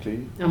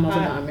 technically. I'm also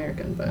not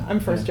American, but I'm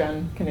first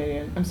gen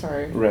Canadian. I'm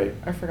sorry. Right.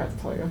 I forgot to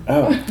tell you.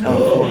 Oh.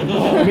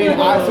 I mean,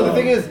 so the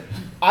thing is,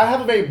 I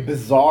have a very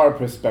bizarre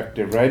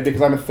perspective, right?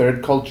 Because I'm a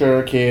third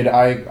culture kid.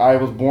 I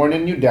was born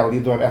in New Delhi,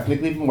 though I'm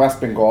ethnically from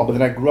West Bengal, but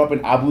then I grew up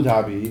in Abu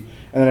Dhabi,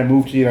 and then I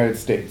moved to the United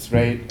States,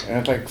 right? And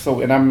it's like,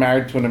 so, and I'm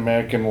married to an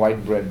American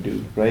white bread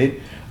dude, right?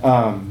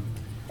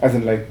 As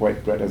in like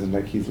white bread, as in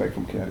like he's like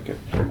from Connecticut.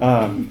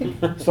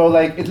 So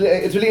like it's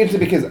really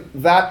interesting because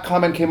that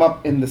comment came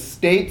up in the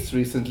States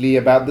recently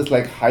about this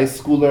like high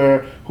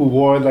schooler who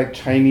wore like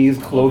Chinese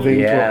clothing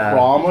to Yeah. a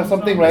prom or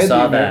something, right?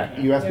 Saw The that.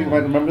 US people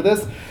might remember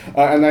this.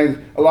 And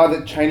a lot of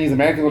the Chinese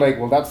Americans were like,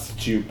 well, that's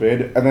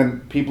stupid. And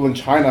then people in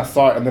China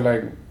saw it and they're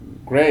like,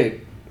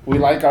 great, we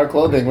like our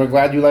clothing. We're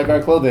glad you like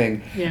our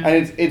clothing. Yeah.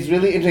 And it's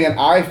really interesting. And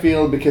I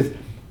feel because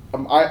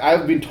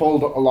I've been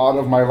told a lot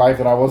of my life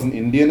that I wasn't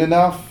Indian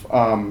enough.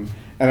 And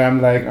I'm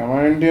like, am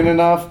I Indian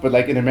enough? But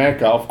like in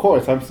America, of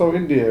course, I'm so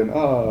Indian.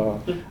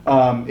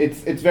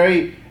 It's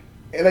very,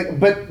 like,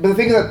 but the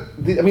thing is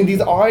that,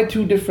 these are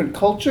two different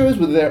cultures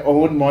with their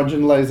own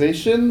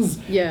marginalizations.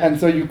 Yeah. And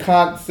so you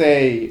can't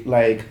say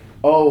like,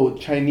 oh,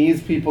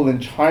 Chinese people in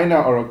China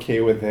are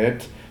okay with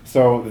it,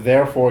 So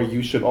therefore,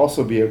 you should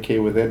also be okay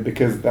with it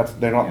because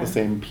they're not the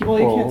same people.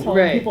 Well, you can't tell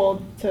Right.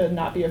 people to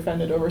not be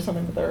offended over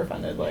something that they're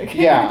offended. Like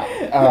Yeah,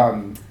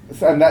 and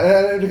that's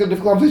a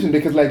difficult conversation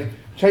because like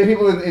Chinese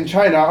people in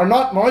China are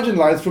not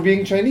marginalized for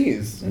being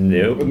Chinese.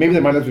 Nope. Maybe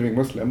they're marginalized for being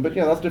Muslim, but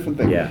yeah, that's a different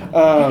thing. Yeah.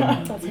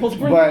 that's a whole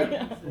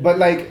different- But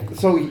like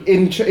so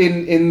in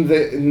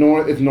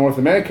the North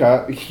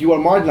America, you are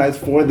marginalized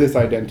for this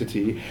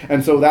identity,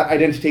 and so that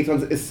identity takes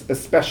on a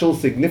special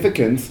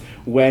significance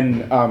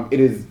when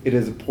it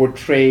is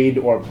portrayed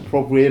or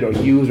appropriated or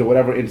used or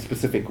whatever in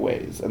specific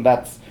ways, and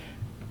that's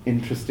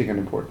interesting and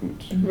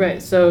important.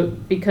 Right. So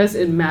because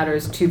it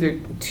matters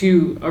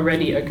to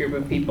already a group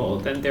of people,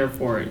 then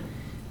therefore,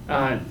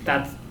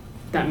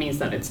 that means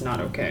that it's not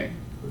okay,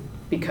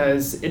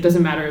 because it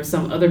doesn't matter if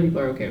some other people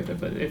are okay with it,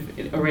 but if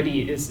it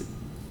already is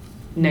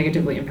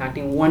negatively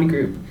impacting one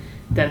group,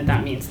 then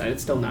that means that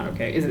it's still not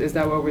okay. Is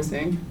that what we're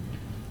saying?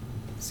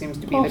 Seems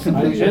to be the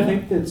Possibly. conclusion.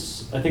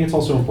 I think it's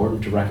also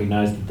important to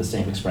recognize that the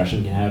same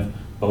expression can have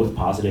both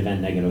positive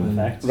and negative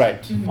effects Right.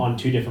 on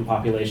two different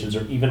populations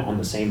or even on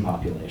the same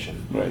population.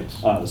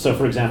 Right. So,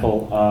 for example,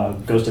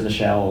 Ghost in the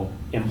Shell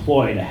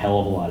employed a hell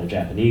of a lot of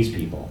Japanese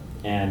people.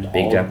 And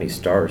Big all- Japanese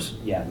stars.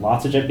 Yeah,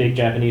 lots of big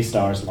Japanese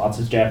stars, lots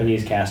of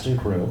Japanese cast and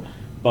crew,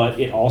 but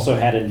it also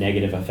had a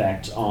negative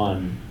effect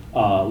on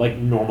like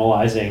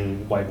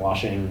normalizing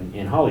whitewashing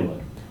in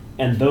Hollywood.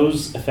 And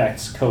those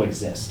effects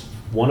coexist.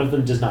 One of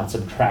them does not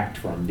subtract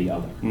from the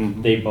other.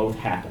 Mhm. They both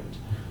happened.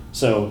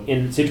 So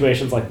in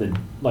situations like the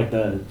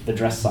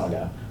dress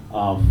saga,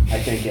 I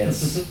think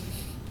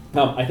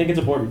it's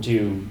important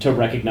to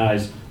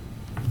recognize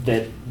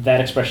that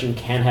expression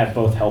can have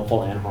both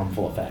helpful and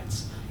harmful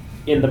effects.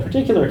 In the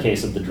particular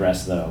case of the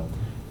dress, though,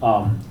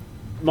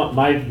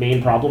 my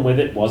main problem with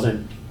it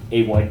wasn't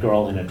a white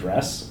girl in a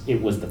dress.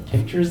 It was the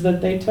pictures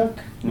that they took.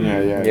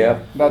 Yeah.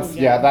 Yep.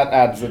 That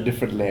adds a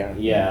different layer.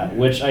 Yeah,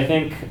 which I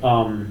think,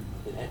 and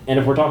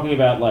if we're talking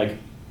about like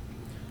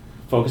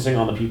focusing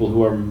on the people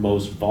who are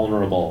most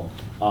vulnerable,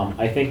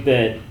 I think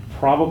that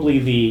probably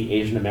the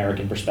Asian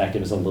American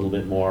perspective is a little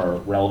bit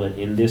more relevant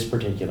in this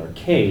particular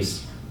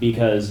case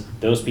because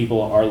those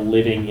people are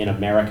living in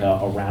America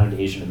around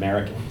Asian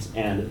Americans,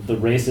 and the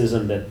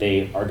racism that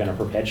they are going to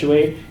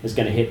perpetuate is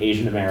going to hit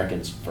Asian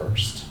Americans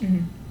first.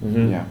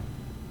 Mm-hmm. Yeah.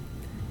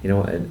 You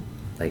know,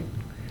 like,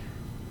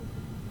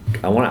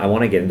 I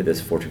want to get into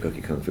this fortune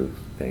cookie kung fu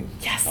thing.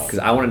 Yes. Because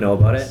I want to know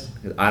about it.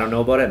 'Cause I don't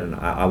know about it, and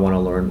I want to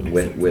learn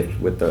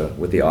with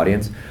the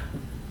audience.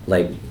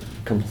 Like,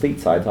 complete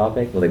side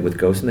topic. Like with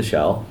Ghost in the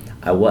Shell,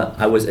 I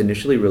was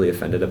initially really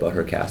offended about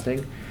her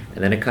casting,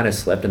 and then it kind of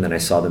slipped. And then I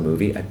saw the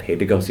movie. I paid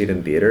to go see it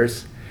in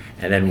theaters.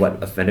 And then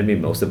what offended me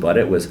most about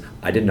it was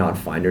I did not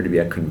find her to be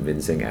a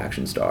convincing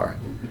action star.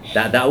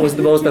 That was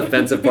the most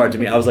offensive part to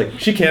me. I was like,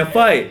 she can't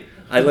fight.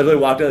 I literally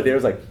walked out of the theater.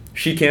 I was like,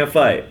 she can't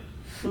fight.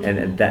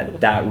 And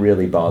that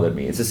really bothered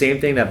me. It's the same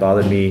thing that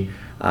bothered me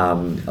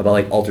about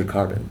like Altered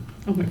Carbon.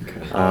 Oh my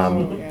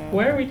god. Yeah.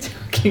 Why are we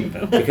talking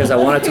about? Because I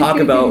want to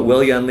talk about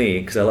Will Yun Lee,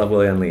 because I love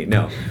Will Yun Lee.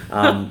 No.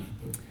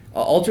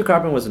 Altered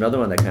Carbon was another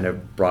one that kind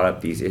of brought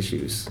up these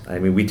issues. I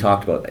mean, we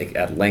talked about like,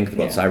 at length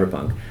about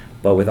Cyberpunk,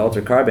 but with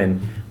Altered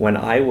Carbon, when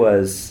I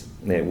was,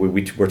 we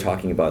were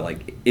talking about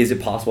like, is it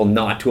possible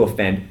not to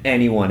offend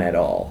anyone at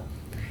all?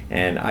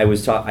 And I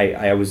went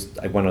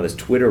on this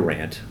Twitter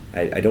rant.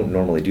 I don't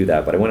normally do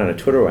that, but I went on a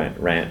Twitter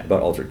rant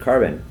about Altered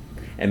Carbon,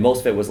 and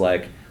most of it was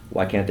like,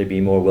 why can't there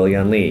be more Will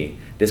Yun Lee?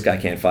 This guy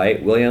can't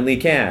fight. Will Yun Lee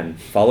can.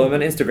 Follow him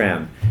on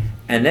Instagram.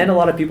 And then a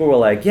lot of people were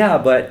like, yeah,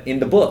 but in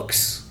the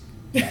books,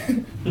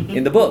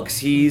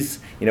 he's,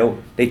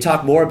 they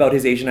talk more about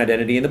his Asian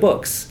identity in the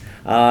books.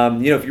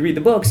 If you read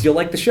the books, you'll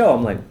like the show.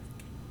 I'm like,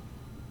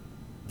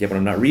 yeah, but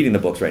I'm not reading the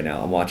books right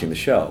now. I'm watching the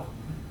show.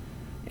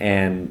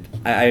 And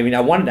I mean,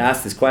 I wanted to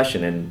ask this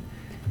question,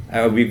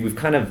 and we've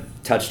kind of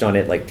touched on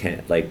it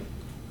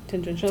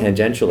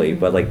tangentially,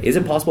 but like, is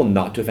it possible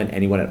not to offend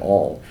anyone at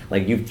all?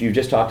 Like you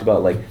just talked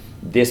about like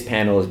this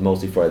panel is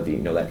mostly for the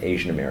that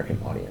Asian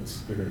American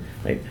audience,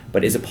 right?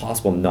 But is it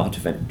possible not to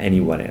offend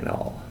anyone at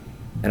all?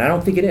 And I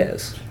don't think it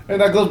is.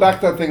 And that goes back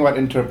to that thing about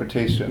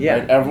interpretation. Yeah.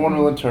 Right? Everyone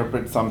will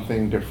interpret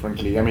something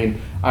differently. I mean,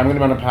 I'm going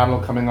to be on a panel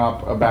coming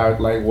up about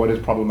like what is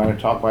problematic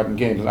to talk about in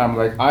games, and I'm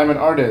like, I'm an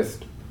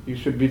artist. You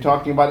should be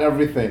talking about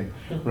everything,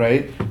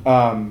 right?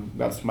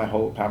 That's my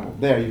whole panel.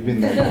 There, you've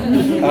been there.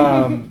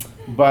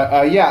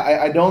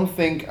 I don't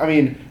think. I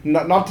mean,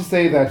 not to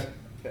say that.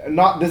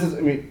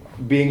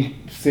 Being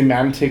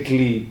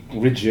semantically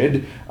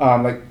rigid.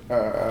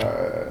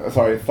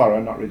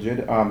 Thorough, not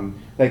rigid.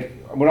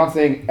 We're not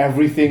saying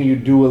everything you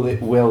do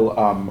will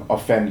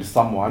offend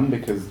someone,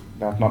 because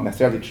that's not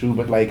necessarily true.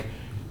 But like,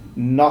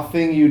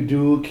 nothing you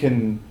do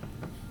can.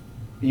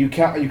 You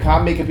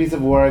can't make a piece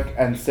of work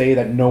and say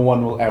that no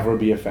one will ever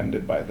be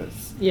offended by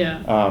this.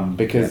 Yeah.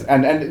 Because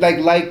and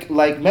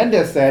like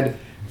Mendes said,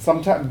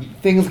 sometimes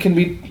things can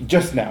be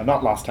just now,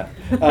 not last time.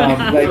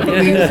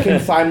 Things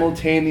can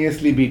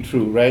simultaneously be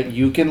true, right?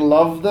 You can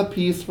love the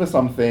piece for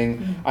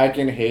something, I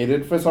can hate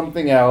it for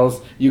something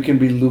else. You can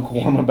be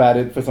lukewarm about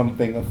it for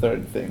something, a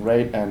third thing,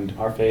 right? And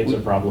Our faves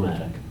are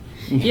problematic.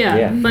 Yeah,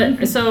 Yeah.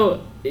 but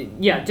so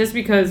just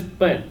because,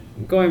 but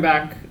going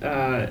back,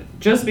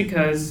 just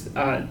because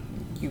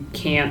you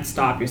can't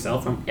stop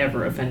yourself from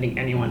ever offending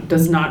anyone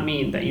does not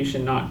mean that you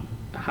should not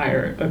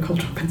hire a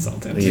cultural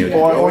consultant. Yeah.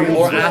 Or you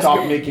Or should ask stop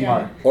your- making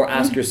art. Or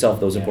ask yourself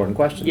those important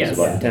questions Yes.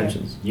 about Yeah.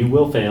 intentions. You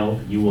will fail.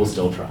 You will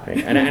still try.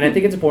 Right. And I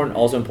think it's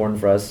also important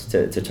for us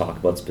to talk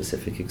about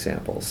specific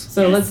examples.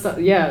 So let's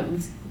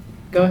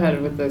go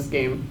ahead with this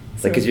game.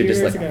 So Because a you're few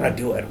just years like, I'm ago- gonna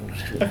do it. I'm gonna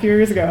do A it. few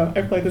years ago,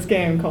 I played this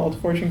game called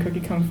Fortune Cookie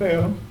Kung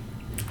Fu.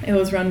 It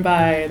was run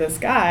by this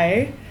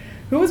guy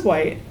who was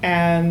white,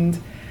 and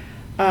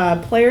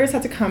players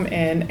had to come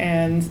in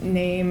and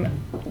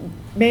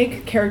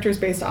make characters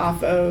based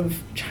off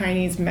of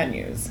Chinese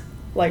menus,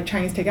 like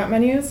Chinese takeout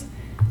menus,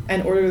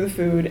 and order the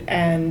food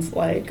and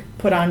like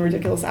put on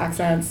ridiculous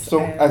accents. So,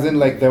 and- as in,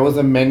 like, there was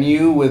a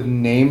menu with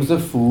names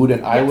of food,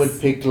 and I would Yes.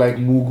 pick, like,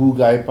 Mugu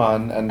Gaipan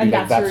and be And like,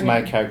 that's that's your my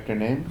name. character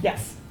name.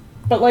 Yes,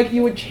 but like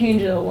you would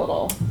change it a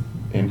little.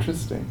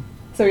 Interesting.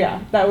 So yeah,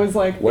 that was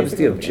like. What is the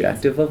basically what it is.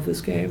 objective of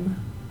this game?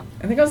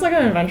 I think it was like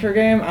an adventure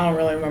game. I don't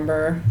really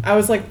remember. I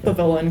was like the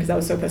villain because I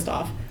was so pissed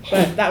off.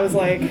 But that was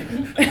like.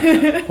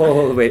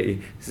 Oh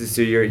wait,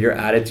 so your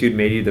attitude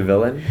made you the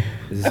villain?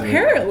 Is this something-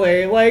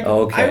 Apparently, like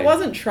Okay. I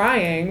wasn't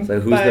trying. So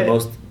who's but, the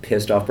most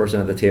pissed off person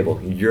at the table?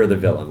 You're the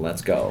villain.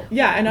 Let's go.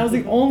 Yeah, and I was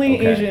the only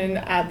Okay. Asian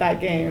at that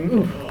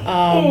game.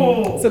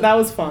 So that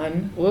was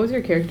fun. What was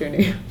your character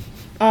name?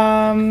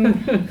 I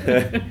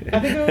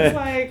think it was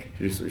like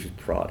She's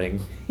prodding.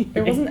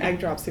 it wasn't egg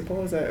drop soup.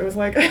 What was it? It was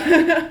like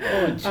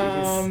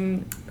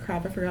jeez.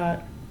 crap, I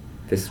forgot.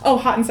 This Oh,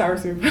 hot and sour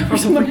soup or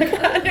something like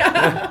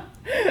that.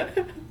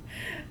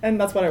 And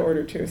that's what I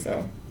ordered too.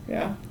 So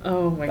yeah,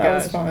 Oh my that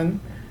gosh. was fun.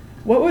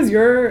 What was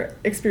your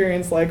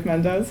experience like,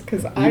 Mendez?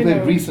 Because I You know.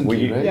 played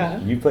recently, you, right? Yeah.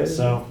 you played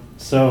it?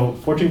 So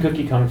Fortune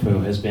Cookie Kung Fu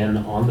has been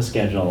on the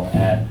schedule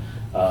at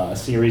a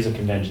series of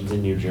conventions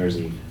in New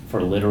Jersey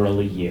for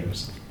literally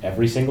years.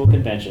 Every single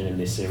convention in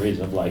this series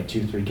of like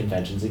 2-3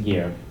 conventions a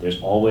year,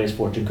 there's always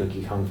Fortune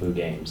Cookie Kung Fu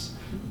games.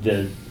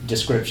 The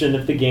description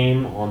of the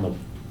game on the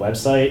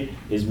website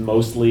is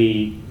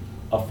mostly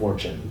a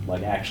fortune,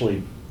 like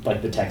actually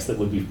like the text that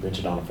would be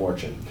printed on a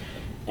fortune.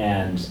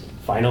 And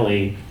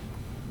finally,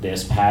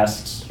 this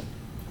past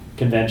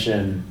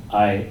convention,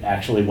 I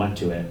actually went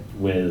to it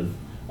with,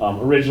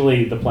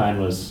 originally the plan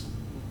was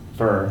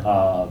for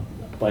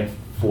like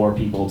four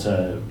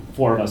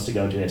of us to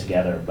go to it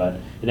together, but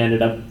it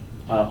ended up,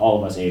 all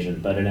of us Asian,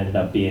 but it ended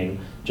up being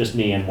just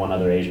me and one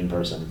other Asian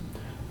person.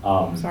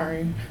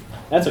 Sorry.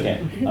 That's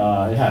okay.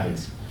 It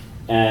happens.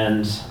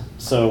 And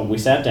so we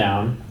sat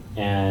down,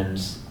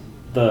 and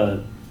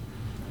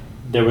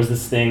there was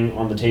this thing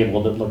on the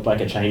table that looked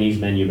like a Chinese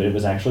menu, but it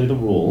was actually the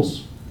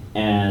rules.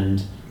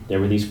 And there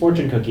were these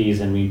fortune cookies,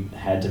 and we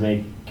had to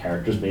make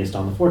characters based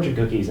on the fortune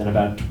cookies. And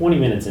about 20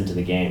 minutes into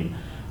the game,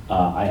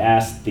 I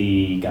asked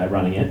the guy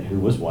running it, who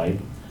was white,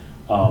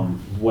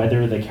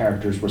 whether the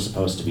characters were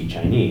supposed to be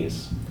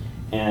Chinese.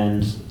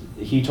 And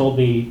he told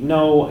me,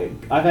 no,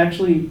 I've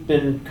actually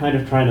been kind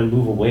of trying to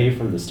move away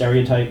from the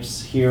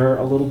stereotypes here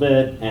a little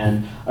bit,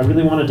 and I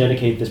really want to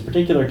dedicate this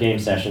particular game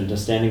session to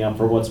standing up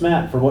for what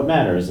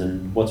matters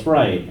and what's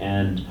right.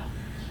 And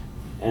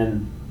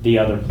the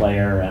other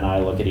player and I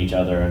look at each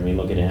other, and we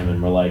look at him,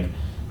 and we're like,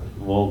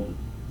 well,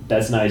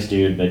 that's nice,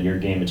 dude, but your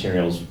game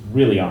materials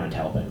really aren't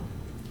helping.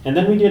 And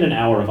then we did an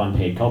hour of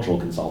unpaid cultural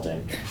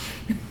consulting.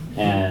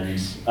 And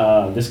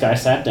this guy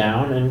sat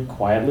down and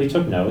quietly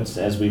took notes.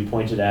 As we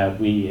pointed out,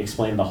 we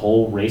explained the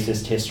whole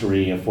racist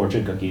history of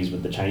fortune cookies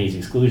with the Chinese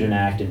Exclusion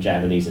Act and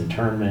Japanese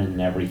internment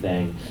and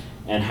everything,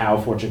 and how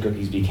fortune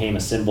cookies became a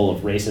symbol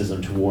of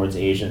racism towards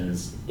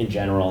Asians in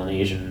general and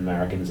Asian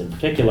Americans in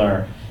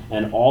particular,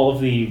 and all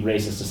of the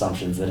racist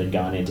assumptions that had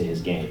gone into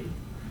his game.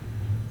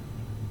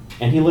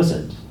 And he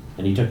listened,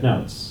 and he took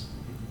notes.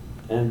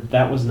 And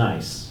that was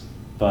nice,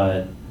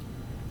 but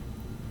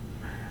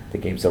The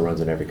game still runs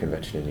in every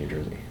convention in New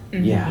Jersey.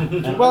 yeah.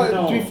 And I Well,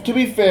 don't know- to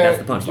be fair,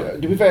 That's the punchline.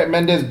 to be fair,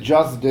 Mendez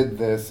just did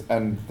this,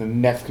 and the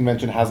next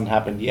convention hasn't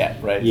happened yet,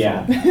 right?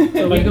 Yeah.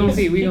 So we don't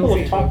see. We People don't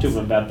have see. talked to him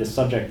about this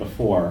subject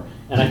before,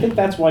 and I think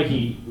that's why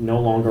he no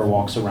longer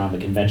walks around the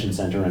convention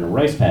center in a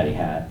rice patty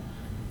hat.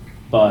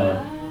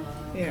 But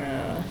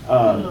Yeah.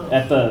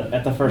 at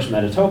the first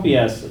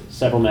Metatopia,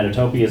 several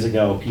Metatopias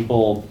ago,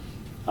 people,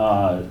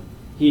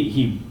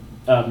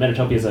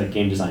 Metatopia is a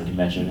game design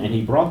convention, and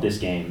he brought this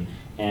game,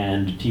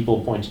 and people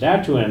pointed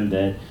out to him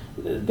that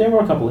there were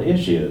a couple of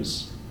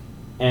issues,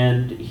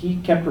 and he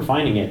kept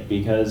refining it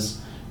because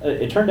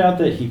it turned out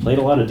that he played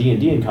a lot of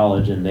D&D in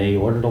college, and they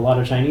ordered a lot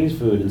of Chinese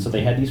food, and so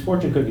they had these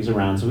fortune cookies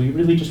around, so he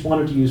really just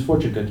wanted to use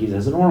fortune cookies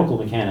as an oracle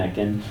mechanic,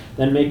 and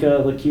then make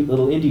a cute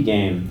little indie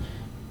game.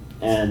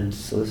 And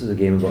So this is a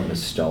game about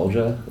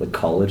nostalgia, like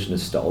college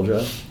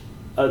nostalgia.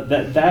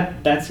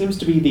 that seems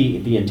to be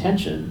the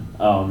intention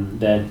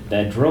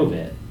that drove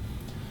it.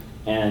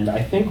 And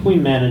I think we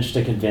managed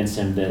to convince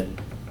him that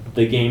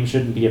the game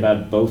shouldn't be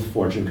about both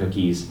fortune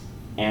cookies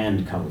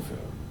and kung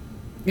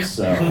fu.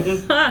 So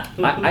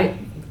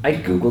I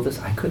googled this.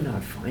 I could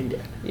not find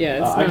it. Yeah,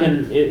 it's I not.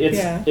 can. It's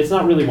Yeah. it's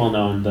not really well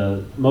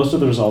known. Most of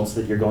the results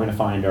that you're going to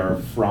find are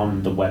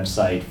from the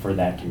website for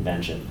that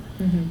convention,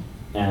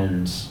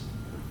 and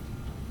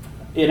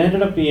it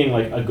ended up being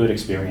like a good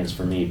experience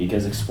for me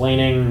because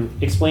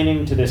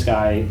explaining to this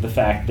guy the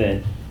fact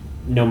that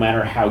no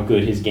matter how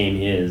good his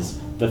game is,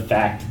 the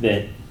fact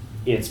that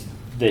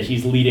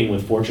he's leading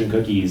with fortune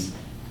cookies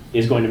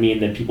is going to mean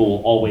that people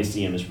will always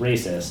see him as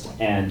racist,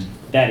 and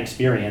that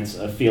experience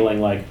of feeling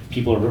like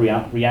people are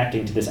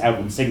reacting to this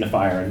outward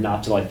signifier and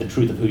not to like the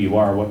truth of who you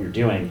are or what you're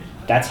doing,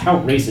 that's how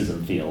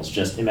racism feels.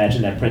 Just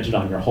imagine that printed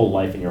on your whole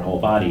life and your whole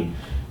body.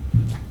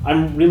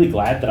 I'm really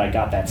glad that I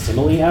got that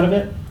simile out of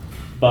it,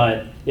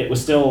 but it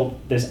was still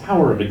this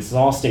hour of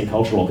exhausting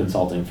cultural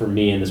consulting for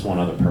me and this one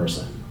other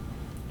person.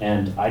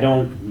 And I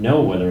don't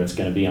know whether it's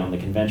going to be on the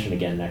convention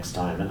again next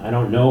time, and I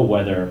don't know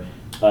whether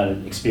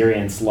an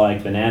experience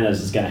like Bananas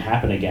is going to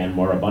happen again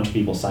where a bunch of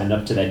people signed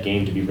up to that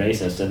game to be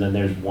racist and then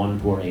there's one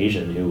poor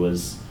Asian who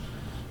was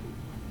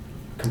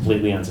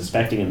completely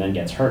unsuspecting and then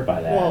gets hurt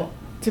by that. Well,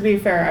 to be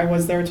fair, I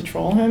was there to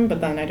troll him,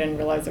 but then I didn't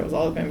realize there was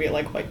all going to be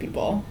like white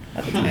people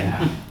at the time.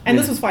 Yeah. And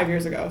this was 5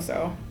 years ago,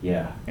 so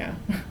Yeah. yeah.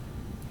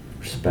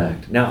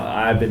 Respect. Now,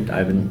 I've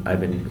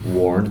been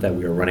warned that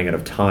we are running out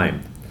of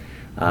time.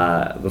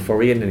 Before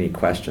we get into any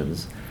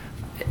questions,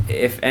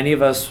 if any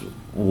of us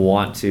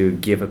want to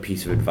give a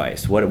piece of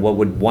advice, what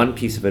would one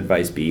piece of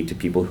advice be to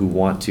people who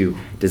want to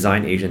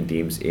design Asian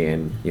themes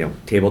in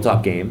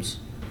tabletop games,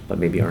 but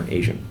maybe aren't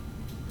Asian?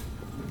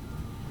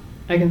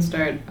 I can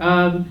start.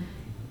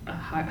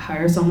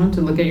 Hire someone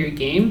to look at your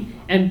game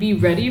and be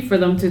ready for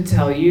them to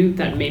tell you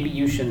that maybe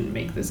you shouldn't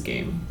make this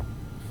game,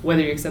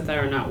 whether you accept that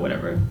or not.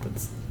 Whatever.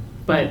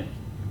 But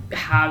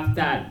have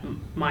that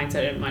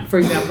mindset in mind. For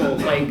example,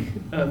 like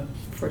a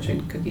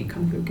fortune cookie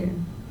kung fu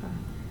game.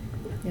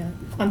 Yeah.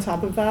 On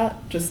top of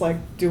that, just like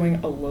doing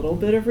a little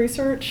bit of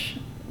research,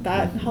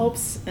 that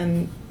helps.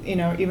 And,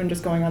 even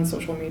just going on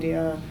social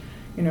media,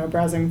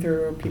 browsing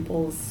through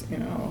people's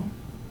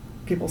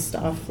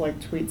stuff, like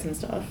tweets and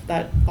stuff,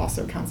 that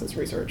also counts as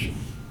research.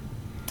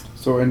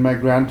 So in my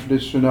grand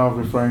tradition of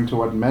referring to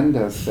what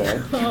Mendes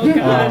said, Oh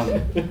gosh.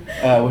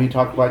 when he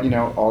talked about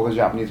all the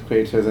Japanese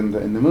creators in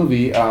the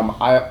movie,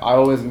 I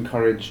always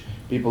encourage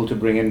people to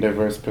bring in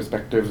diverse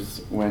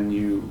perspectives when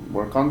you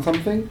work on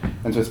something,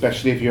 and so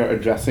especially if you're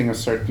addressing a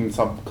certain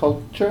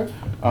subculture,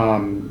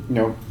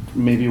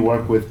 maybe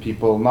work with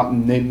people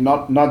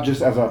not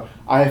just as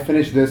I have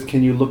finished this,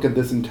 can you look at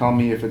this and tell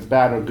me if it's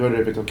bad or good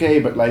or if it's okay,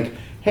 but like,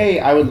 hey,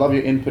 I would love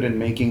your input in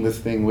making this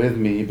thing with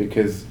me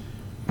because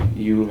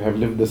you have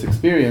lived this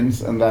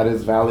experience and that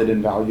is valid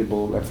and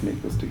valuable. Let's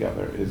make this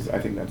together. I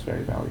think that's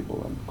very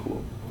valuable and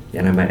cool.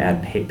 And I might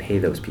add, pay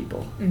those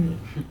people.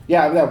 Mm-hmm.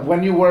 Yeah,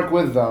 when you work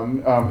with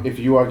them, if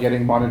you are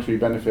getting monetary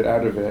benefit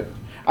out of it,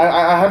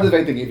 I have this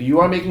very thing. If you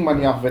are making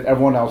money off of it,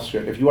 everyone else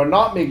should. If you are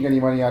not making any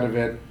money out of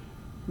it,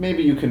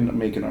 maybe you can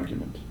make an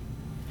argument.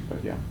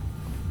 But yeah.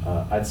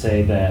 I'd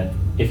say that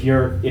if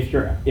you're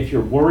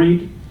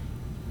worried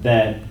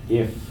that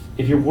if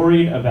you're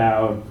worried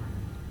about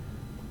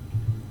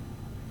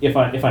if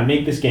I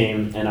make this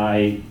game and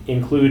I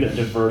include a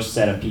diverse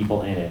set of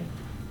people in it,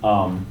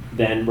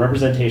 then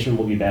representation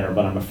will be better,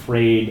 but I'm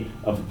afraid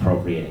of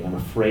appropriating. I'm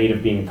afraid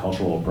of being a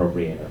cultural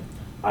appropriator.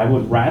 I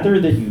would rather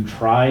that you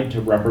tried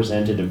to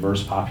represent a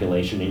diverse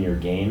population in your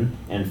game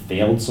and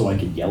failed so I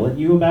could yell at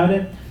you about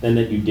it, than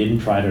that you didn't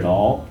try it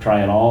all,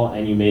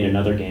 and you made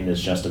another game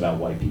that's just about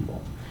white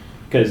people.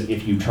 Because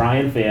if you try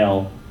and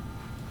fail,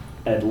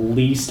 at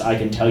least I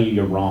can tell you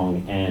you're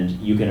wrong and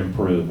you can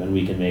improve and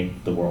we can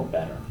make the world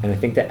better. And I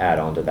think to add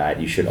on to that,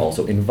 you should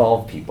also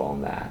involve people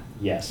in that.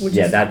 Yes. I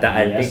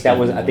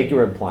think you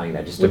were implying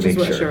that just Which to make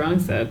is what sure.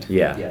 Sharon said.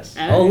 Yeah. Yes.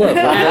 Oh look.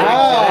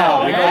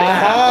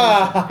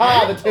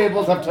 The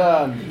tables have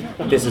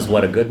turned. This is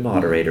what a good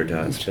moderator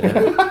does.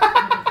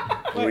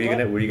 Were you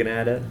gonna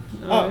add it?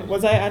 Oh,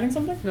 was I adding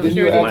something? No, Did she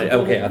you already add-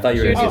 told Okay, me. I thought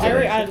you were She gonna say I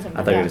already something. added something.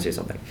 I thought you were Yeah. gonna say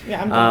something.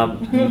 Yeah, I'm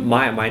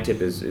done. My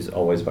tip is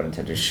always about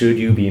intention. Should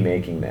you be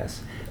making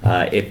this?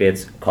 If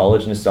it's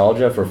college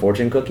nostalgia for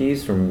fortune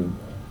cookies from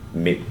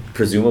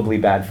presumably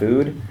bad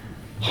food,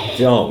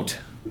 don't.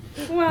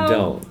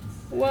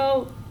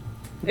 Well,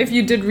 if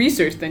you did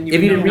research, then you If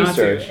would you know did not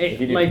research, to. if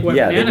you did- Like what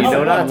yeah, then Nana you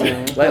know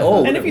said. not to. Like,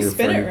 oh, And if you we're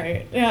spin it friends.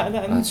 right, yeah,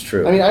 then That's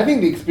true. I mean, I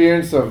think the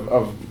experience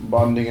of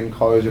bonding in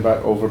college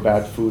about over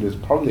bad food is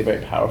probably a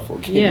very powerful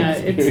game Yeah,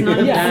 it's not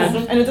a yeah, bad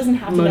and it doesn't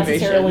have to motivation.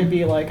 necessarily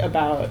be like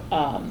about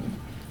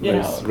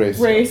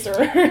Race.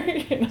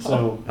 or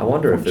So I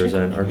wonder if there's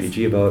an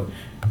RPG about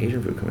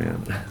Asian food coming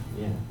out.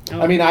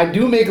 yeah. I mean, I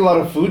do make a lot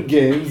of food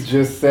games,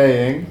 just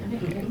saying.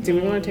 Okay. Do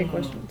we want to take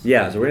questions?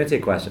 Yeah, so we're gonna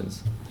take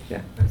questions. Yeah.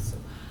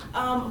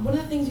 One of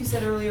the things you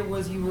said earlier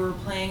was you were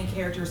playing a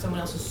character someone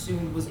else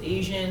assumed was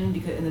Asian, and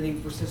then they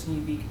were assuming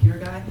you'd be a computer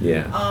guy.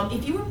 Yeah.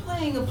 If you were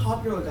playing a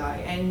popular guy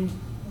and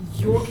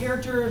your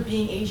character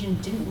being Asian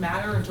didn't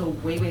matter until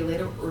way, way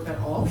later, or if at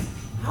all,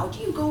 how do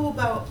you go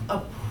about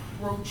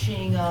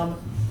approaching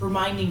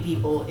reminding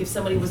people if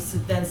somebody was to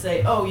then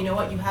say, oh, you know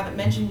what, you haven't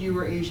mentioned you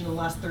were Asian in the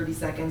last 30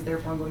 seconds,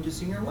 therefore I'm going to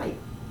assume you're white?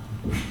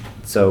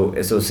 so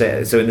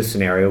in this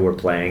scenario we're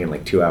playing and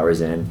like 2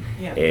 hours in,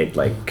 Yeah. it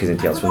like because in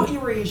I Tales from forgot you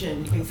were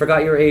Asian. basically.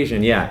 forgot you're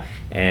Asian, yeah.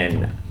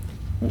 And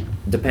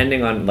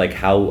depending on like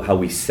how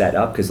we set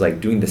up, because like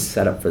doing the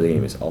setup for the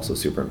game is also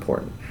super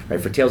important, right?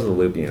 For Tales of the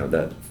Loop,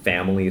 the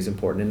family is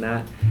important in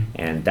that,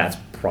 and that's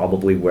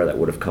probably where that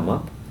would have come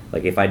up.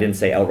 Like if I didn't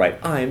say outright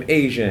I'm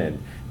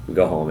Asian, we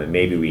go home and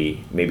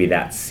maybe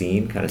that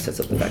scene kind of sets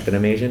up the fact that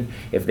I'm Asian.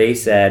 If they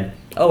said,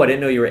 oh, I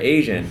didn't know you were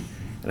Asian,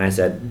 and I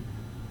said,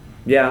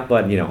 yeah,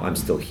 but I'm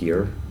still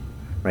here,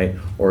 right?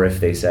 Or if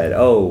they said,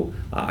 oh,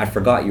 I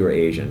forgot you were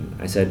Asian,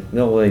 I said,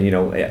 no, well then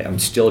I'm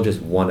still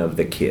just one of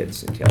the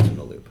kids in Tales from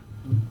the Loop,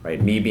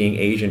 right? Me being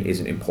Asian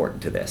isn't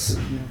important to this,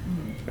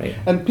 right?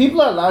 And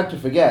people are allowed to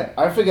forget.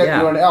 I forget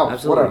Yeah, you're an elf,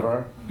 absolutely.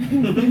 whatever.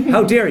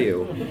 How dare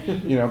you?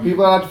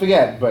 People are allowed to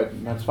forget,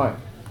 but that's fine.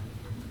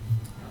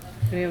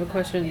 Do we have a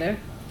question there?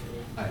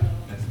 Hi.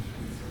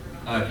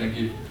 Thank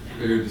you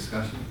for your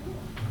discussion.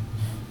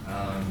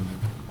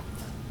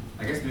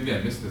 I guess maybe I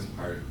missed this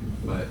part,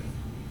 but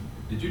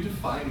did you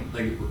define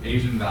like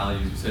Asian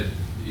values? You said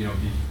be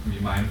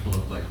mindful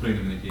of like putting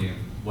them in the game.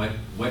 What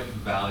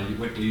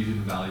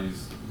Asian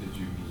values did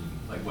you mean?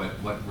 Like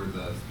what were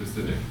the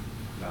specific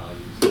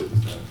values?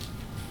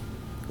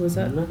 Was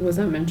that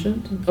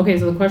mentioned? Okay,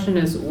 so the question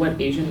is what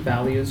Asian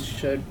values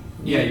should.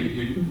 Yeah,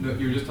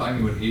 you were just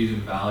talking about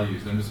Asian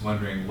values. I'm just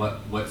wondering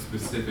what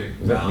specific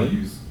Is that me?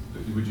 values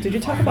would you Did you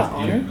talk define about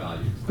as Asian honor?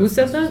 values? Who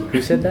said that?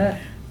 Who said that?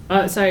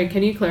 Sorry,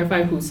 can you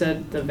clarify who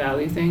said the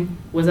value thing?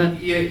 Was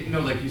that Yeah, no,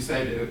 like you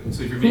said.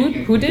 So if you're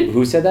making who did?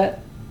 Who said that?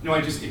 No,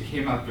 it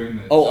came up during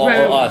the. Oh,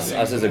 Right. us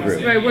as a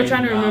group. Right, we're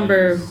trying to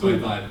remember So I who-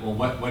 thought, well,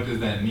 what does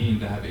that mean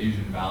to have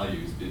Asian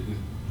values?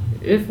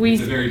 If we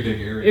It's a very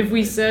big area. if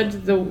we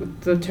said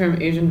the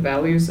term Asian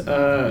values,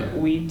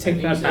 we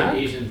take that back.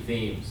 Asian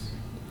themes.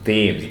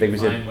 Themes. I think we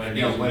said.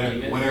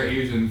 What are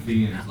Asian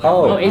themes? Like,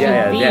 Oh, Asian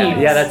yeah.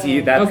 themes. Yeah, that's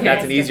Okay.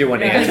 that's an easier one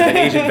to answer than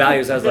Asian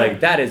values. I was like,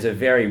 that is a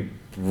very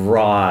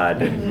broad.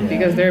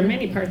 Because there are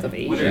many parts of what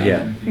are Asia. Yeah.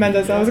 Asian themes?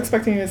 Mendes, I was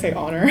expecting you to say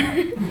honor. Damn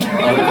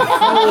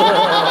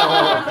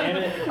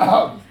it.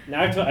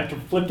 Now I have to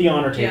flip the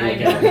honor table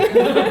again. It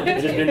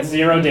has been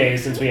 0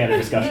 days since we had a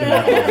discussion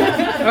about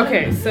honor.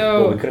 Okay, Well,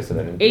 so we could have said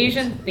that in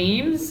Asian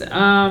themes.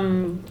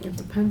 It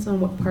depends on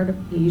what part of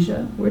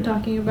Asia we're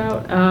talking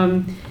about.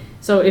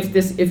 So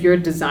if you're a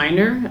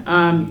designer,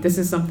 this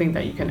is something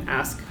that you can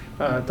ask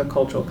the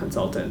cultural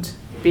consultant,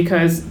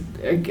 because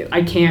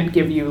I can't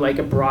give you like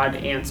a broad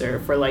answer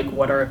for like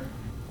what are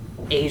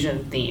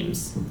Asian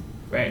themes,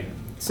 right?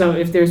 So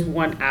if there's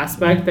one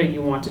aspect that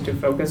you wanted to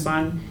focus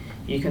on,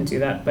 you can do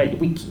that. But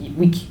we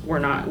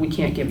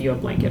can't give you a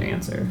blanket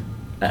answer.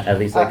 At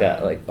least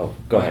oh,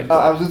 go ahead.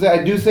 I was gonna say,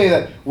 I do say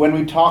that when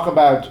we talk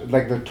about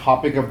like the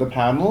topic of the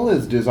panel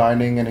is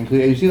designing and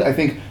including Asian, I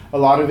think a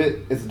lot of it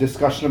is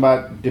discussion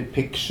about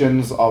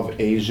depictions of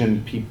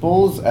Asian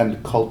peoples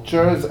and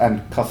cultures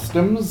and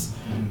customs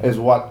is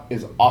what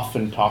is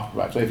often talked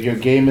about. So if your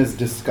game is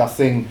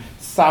discussing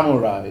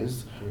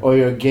samurais or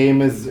your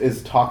game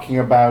is talking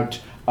about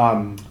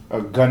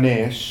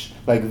Ganesh,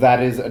 like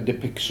that is a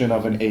depiction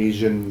of an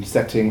Asian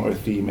setting or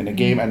theme in a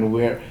game, and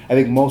I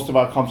think most of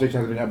our conversation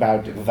has been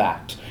about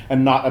that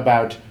and not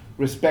about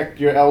respect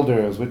your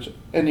elders, which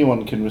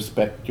anyone can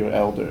respect your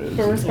elders.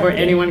 Or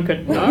anyone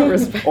could not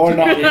respect. Or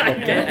not you.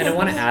 respect them. And I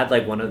want to add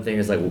like one other thing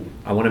is like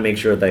I want to make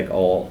sure like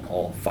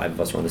all five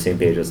of us are on the same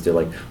page as to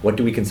like what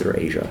do we consider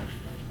Asia,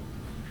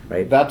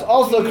 right? That's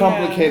also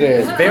complicated.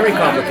 It's very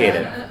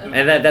complicated,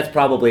 and that's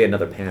probably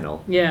another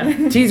panel.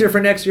 Yeah. Teaser for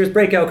next year's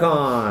Breakout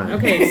Con.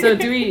 Okay, so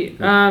do we?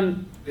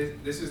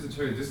 This is the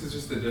truth. This is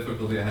just the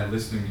difficulty I had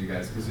listening to you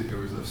guys, because there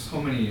was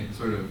so many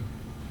sort of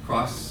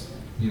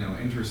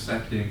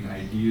intersecting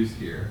ideas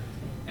here.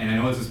 And I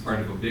know this is part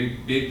of a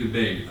big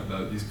debate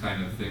about these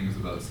kind of things,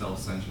 about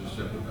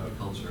self-censorship, about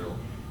cultural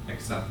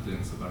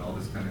acceptance, about all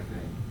this kind of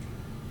thing.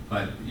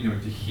 But,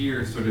 to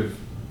hear sort of,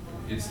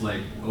 it's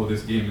like, oh,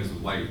 this game is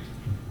white.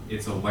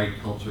 It's a white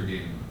culture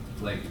game.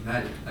 Like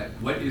that,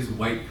 what is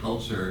white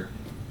culture?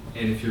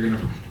 And if you're going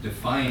to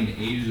define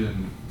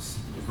Asian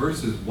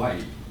versus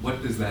white,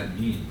 what does that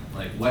mean?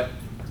 Like,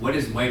 what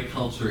is white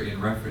culture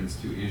in reference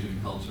to Asian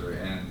culture?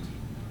 And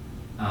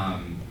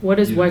What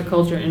is white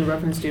culture in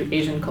reference to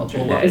Asian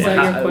culture? Well, Is that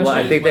your question?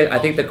 well, I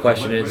think the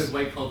question what is. does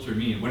white culture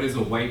mean? What is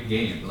a white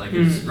game? Like,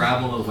 is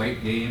Scrabble a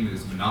white game?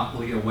 Is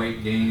Monopoly a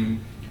white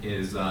game?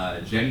 Is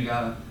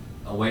Jenga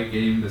a white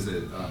game? Does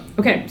it?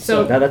 Okay,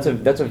 so That's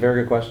a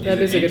very good question. That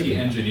is is a it good-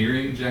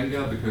 anti-engineering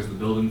Jenga because the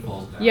building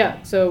falls down?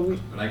 yeah, so Would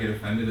I get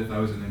offended if I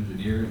was an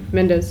engineer? And,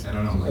 Mendes. I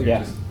don't know. Like, Yeah.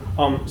 Just,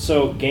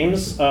 So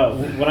games,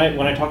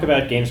 when I talk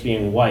about games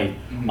being white,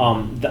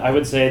 I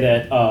would say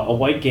that a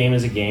white game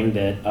is a game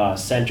that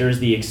centers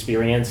the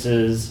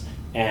experiences,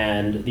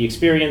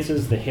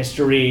 the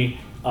history,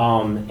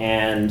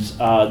 and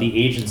the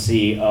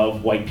agency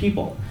of white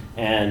people,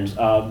 and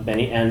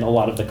a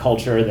lot of the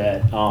culture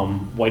that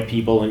white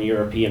people and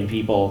European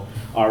people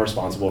are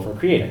responsible for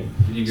creating.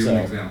 can you give an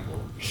example?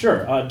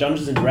 Sure,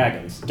 Dungeons and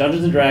Dragons.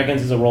 Dungeons and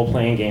Dragons is a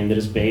role-playing game that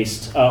is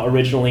based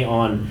originally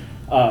on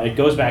it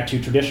goes back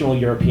to traditional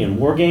European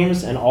war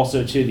games and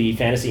also to the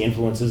fantasy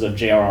influences of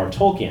J.R.R.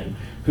 Tolkien,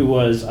 who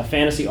was a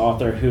fantasy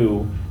author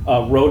who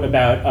wrote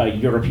about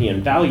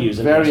European values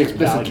and Very Western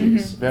explicitly.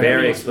 values.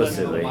 Very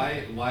explicitly.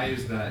 Why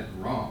is that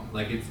wrong?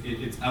 Like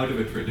it's out of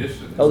a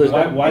tradition. Oh, there's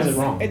Why is it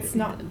wrong? It's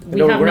not. We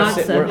No, have we're not not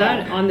sa- said we're-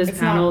 that on this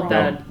It's not panel wrong.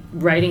 that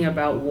writing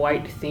about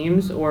white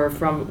themes or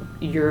from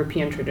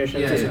European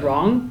traditions Yeah, is yeah.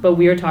 wrong, but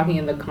we are talking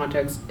in the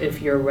context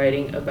if you're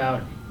writing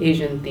about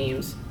Asian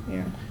themes.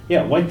 Yeah.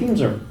 Yeah, white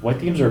themes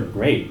are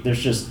great.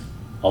 There's just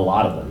a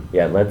lot of them.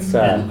 Yeah, let's.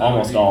 And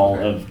almost all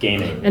of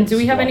gaming. And do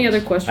we is have any white.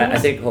 other questions? I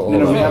think. Hold, No,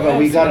 no, hold we on. have a,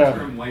 we The gotta,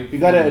 term white we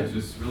gotta, is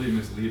just really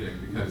misleading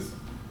because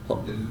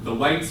the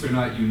whites are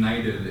not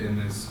united in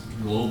this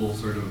global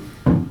sort of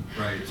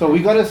right. so we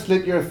gotta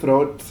slit your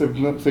throat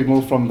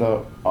signal from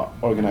the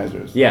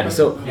organizers. Yeah.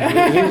 So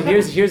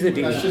here's the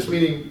deal. That's just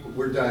meaning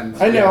we're done.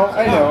 I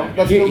know.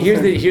 That's Here-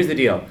 still here's the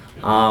deal.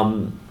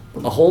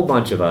 A whole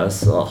bunch of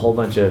us, a whole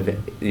bunch of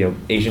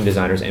Asian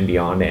designers and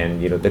beyond,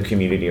 and the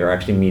community are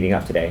actually meeting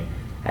up today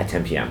at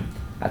 10 p.m.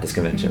 at this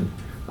convention.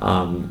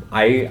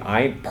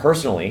 I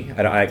personally,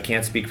 I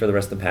can't speak for the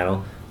rest of the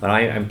panel, but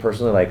I'm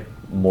personally like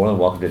more than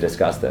welcome to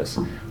discuss this.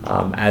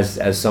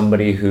 As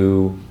somebody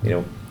who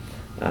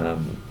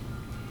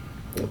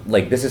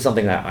like this is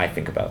something that I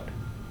think about.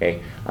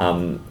 Okay,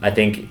 I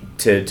think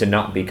to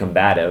not be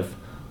combative,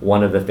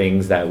 one of the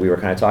things that we were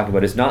kind of talking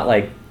about is not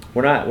like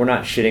we're not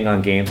shitting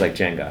on games like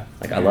Jenga.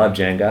 Like I love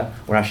Jenga.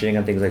 We're not shitting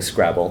on things like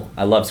Scrabble.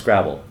 I love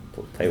Scrabble.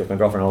 Play with my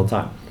girlfriend all the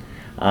time.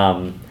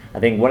 I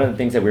think one of the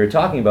things that we were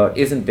talking about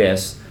isn't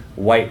this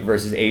white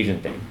versus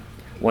Asian thing.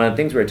 One of the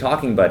things we were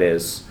talking about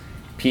is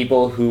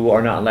people who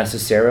are not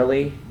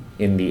necessarily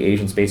in the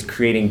Asian space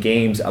creating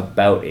games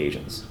about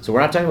Asians. So we're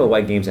not talking about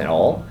white games at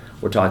all.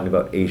 We're talking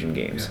about Asian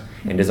games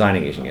and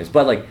designing Asian games.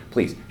 But like,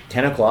 please,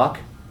 10 o'clock,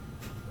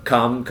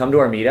 come to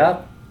our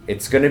meetup.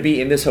 It's going to be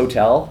in this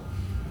hotel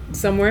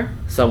Somewhere?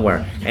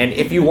 somewhere. And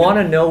if you want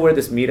to know where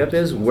this meetup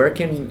is, where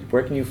can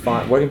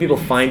people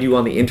find you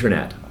on the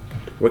internet?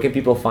 Where can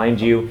people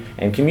find you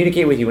and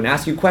communicate with you and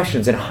ask you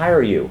questions and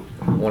hire you?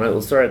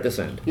 We'll start at this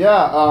end.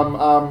 Yeah,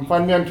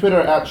 find me on Twitter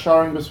at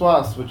Sharon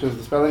Biswas, which is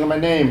the spelling of my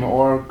name,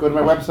 or go to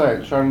my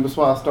website,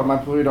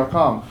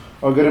 sharonbiswas.mypuri.com,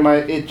 or go to my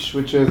itch,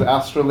 which is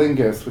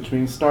Astralingus, which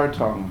means star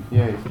tongue.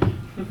 Yay.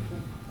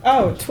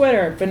 Oh,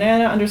 Twitter,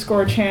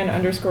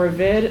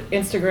 banana_chan_vid,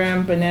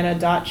 Instagram,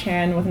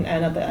 banana.chan with an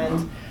N at the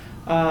end,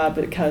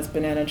 because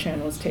Banana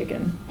Chan was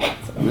taken.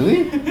 So,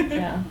 Really?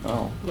 yeah.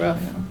 Oh. Rough.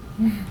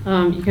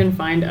 You can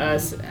find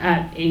us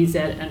at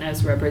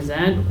AZNS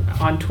Represent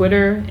on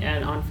Twitter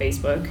and on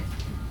Facebook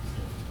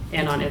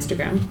and on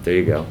Instagram. There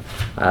you go.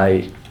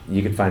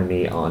 You can find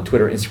me on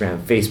Twitter,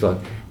 Instagram,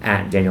 Facebook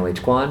at Daniel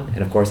H. Kwan,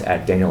 and of course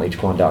at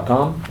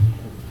danielhkwan.com.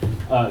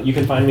 You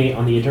can find me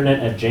on the internet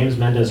at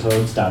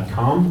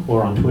jamesmendezhodes.com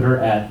or on Twitter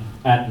at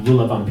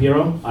Lula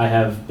Vampiro. I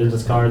have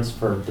business cards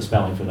for the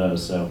spelling for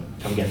those, so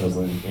come get those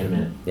in a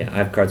minute. Yeah, I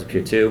have cards up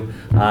here too.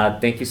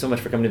 Thank you so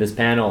much for coming to this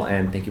panel,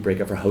 and thank you,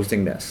 Breakup, for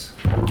hosting this.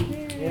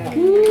 Yeah.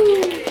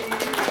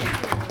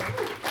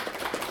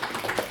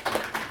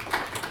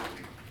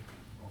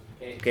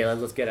 Okay,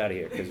 let's get out of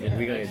here because we're going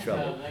to get in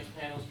trouble. Next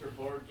panel's for